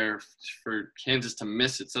unfair for Kansas to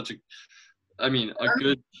miss it. A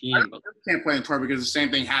good team. I can't play in the tournament because the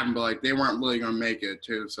same thing happened, but, like, they weren't really going to make it,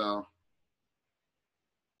 too, so.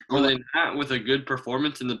 Were they not with a good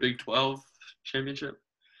performance in the Big 12 championship?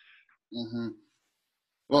 Mm-hmm.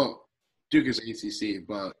 Well, Duke is ACC,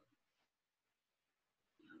 but.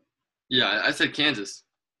 Yeah, I said Kansas.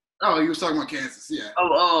 Oh, you were talking about Kansas, yeah.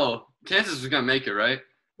 Oh, Kansas was going to make it, right?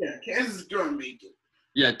 Yeah, Kansas is going to make it.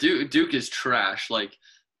 Yeah, Duke is trash. Like,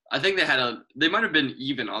 I think they might have been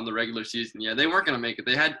even on the regular season. Yeah, they weren't going to make it.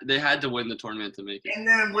 They had to win the tournament to make it. And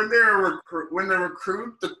then when the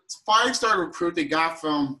 5-star recruit they got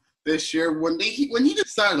from this year, when he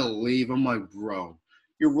decided to leave, I'm like, bro,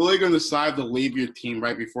 you're really going to decide to leave your team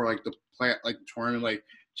right before like the tournament, like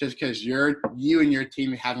just because you and your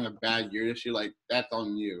team having a bad year this year, like that's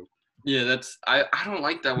on you. Yeah, I don't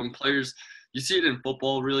like that when players. You see it in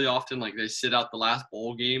football really often, like they sit out the last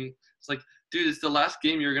bowl game. It's like, dude, it's the last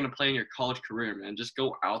game you're going to play in your college career, man. Just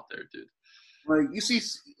go out there, dude. Like, you see,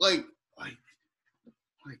 like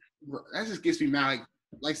that just gets me mad.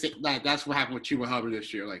 Like that's what happened with Chuba Hubbard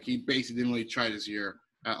this year. Like, he basically didn't really try this year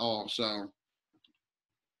at all, so.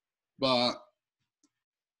 But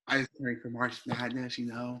I just think for March Madness,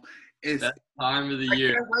 it's That time of the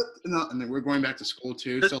year. And then we're going back to school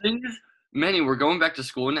too. The So thing is, Manny, we're going back to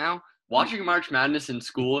school now. Watching March Madness in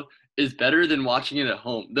school is better than watching it at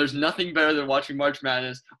home. There's nothing better than watching March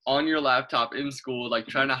Madness on your laptop in school, like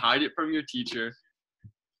trying to hide it from your teacher.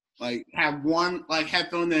 like have one like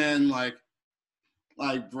headphone in, like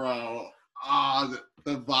bro,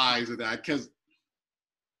 the vibes of that, because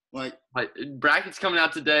like Brackets coming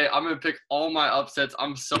out today. I'm gonna pick all my upsets.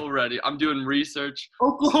 I'm so ready. I'm doing research.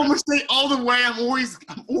 Oklahoma State all the way. I'm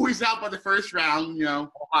always out by the first round.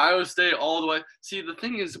 Ohio State all the way. See, the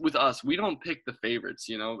thing is with us, we don't pick the favorites,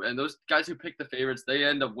 and those guys who pick the favorites, they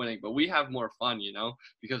end up winning. But we have more fun,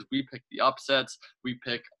 because we pick the upsets. We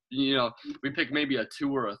pick, we pick maybe a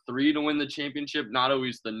 2 or a 3 to win the championship. Not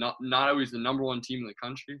always the number one team in the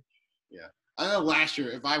country. Yeah. I know last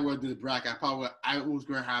year, if I would do the bracket, I was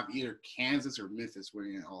going to have either Kansas or Memphis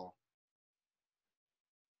winning it all.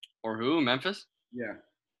 Or who? Memphis? Yeah.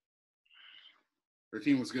 Their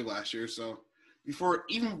team was good last year, so before.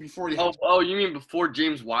 Oh, you mean before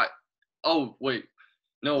James White? Oh, wait,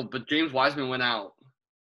 no, but James Wiseman went out.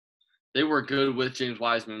 They were good with James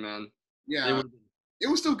Wiseman, man. Yeah. It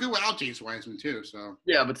was still good without James Wiseman too. So.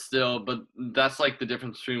 Yeah, but still, that's like the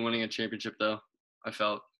difference between winning a championship, though. I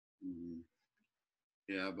felt. Mm-hmm.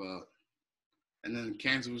 Yeah, and then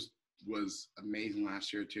Kansas was amazing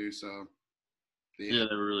last year too. So they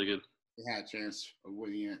were really good. They had a chance of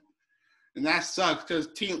winning it, and that sucks because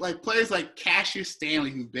players like Cassius Stanley,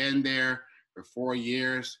 who've been there for 4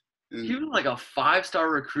 years. And he was like a 5-star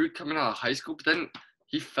recruit coming out of high school, but then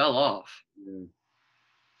he fell off. Yeah.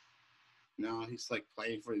 No, he's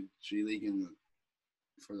playing for the G League and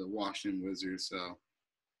for the Washington Wizards. So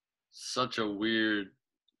such a weird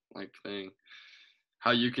thing. How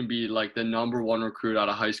you can be the number 1 recruit out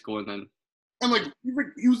of high school and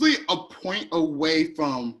usually a point away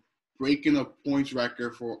from breaking the points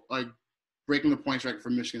record for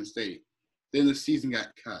Michigan State. Then the season got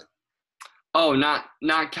cut. Oh,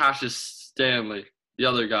 not Cassius Stanley, the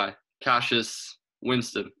other guy, Cassius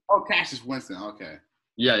Winston. Oh, Cassius Winston. Okay.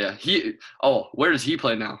 Yeah. Where does he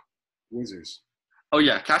play now? Wizards. Oh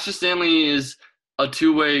yeah, Cassius Stanley is a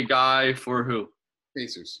 2-way guy for who?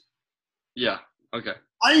 Pacers. Yeah. Okay.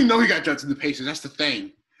 I didn't know he got drafted to the Pacers. That's the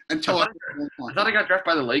thing. I thought he got drafted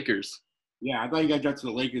by the Lakers. Yeah, I thought he got drafted to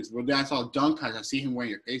the Lakers. But then I saw dunk cuts. I see him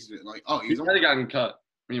wearing your Pacers. He might have gotten cut.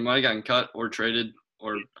 He might have gotten cut or traded,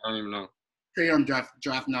 or I don't even know. Trade on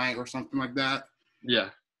draft night or something like that. Yeah.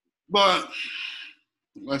 But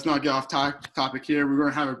let's not get off topic here. We're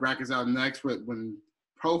going to have our brackets out next when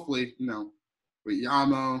hopefully, with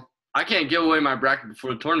Yamo. I can't give away my bracket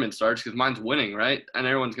before the tournament starts because mine's winning, right? And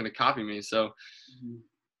everyone's going to copy me. So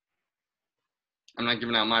I'm not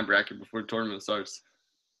giving out my bracket before the tournament starts.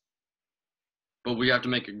 But we have to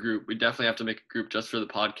make a group. We definitely have to make a group just for the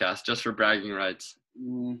podcast, just for bragging rights.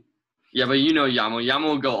 Mm. Yeah, but Yamo. Yamo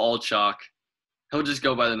will go all chalk. He'll just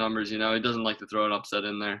go by the numbers, He doesn't like to throw an upset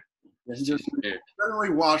in there. Yeah, he doesn't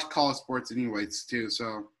really watch college sports anyways, too,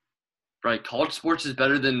 so. Right, college sports is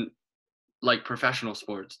better than, professional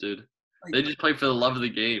sports, dude. They just play for the love of the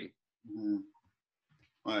game. Mm-hmm.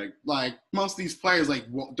 Most of these players,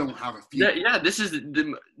 don't have a future. Yeah, this is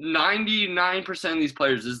the 99% of these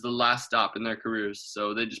players, this is the last stop in their careers,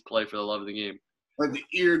 so they just play for the love of the game.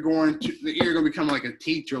 You're going to become a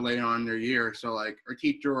teacher later on in their year. So or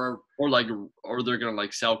teacher or they're going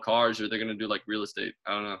to sell cars or they're going to do real estate.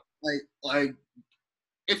 I don't know.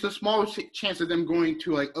 It's a small chance of them going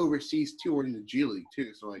to overseas too or in the G League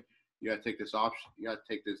too. So you got to take this option. You got to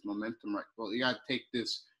take this momentum right. Well, you got to take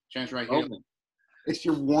this chance right here. It's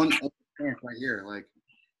your one chance right here.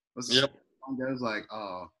 Yep. Goes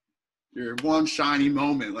your one shiny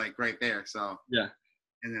moment right there. So yeah.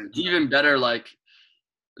 And then it's even better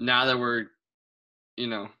now that we're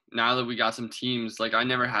now that we got some teams. I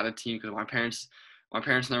never had a team because my parents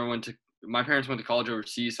went to college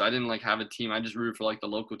overseas, so I didn't have a team. I just rooted for the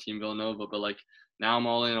local team, Villanova. But now I'm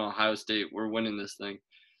all in on Ohio State. We're winning this thing.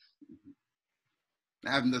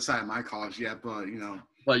 I haven't decided my college yet, but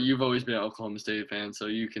But you've always been an Oklahoma State fan, so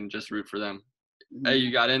you can just root for them. Mm-hmm. Hey,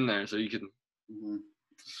 you got in there, so you can. Mm-hmm.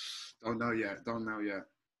 Don't know yet.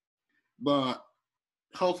 But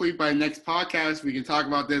hopefully by next podcast we can talk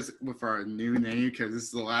about this with our new name because this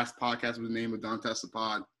is the last podcast with the name of Don't Test the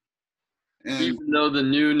Pod. And even though the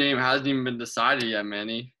new name hasn't even been decided yet,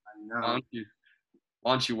 Manny. I know.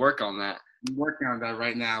 Why don't you work on that? I'm working on that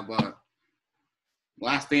right now, but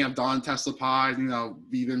last thing of Don't Test the Pod,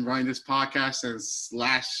 we've been running this podcast since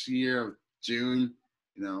last year of June.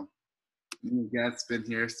 Me and Get's been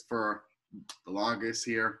here for the longest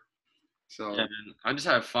here. So yeah, man. I just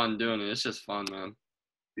have fun doing it. It's just fun, man.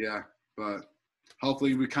 yeah, but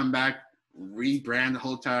hopefully we come back, rebrand the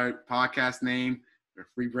whole entire podcast name, or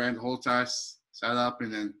rebrand the whole entire setup,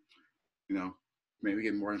 and then maybe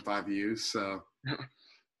get more than 5 views. So,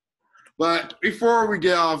 but before we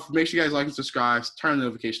get off, make sure you guys like and subscribe, turn the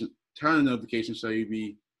notification so you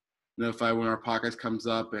be notified when our podcast comes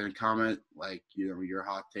up, and comment your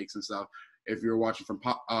hot takes and stuff. If you're watching from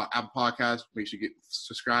Apple Podcasts, make sure you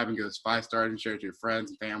subscribe and give us 5 stars and share it to your friends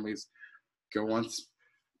and families. Go on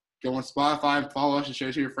Spotify, follow us and share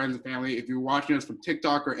it to your friends and family. If you're watching us from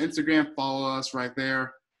TikTok or Instagram, follow us right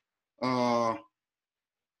there.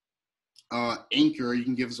 Anchor, you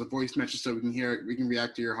can give us a voice message so we can hear it. We can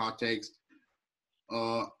react to your hot takes.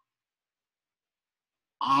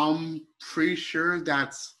 I'm pretty sure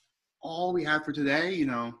that's all we have for today. You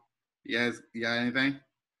guys, you got anything?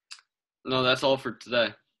 No, that's all for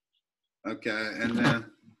today. Okay, and then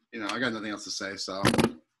I got nothing else to say, so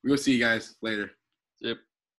we'll see you guys later. Yep.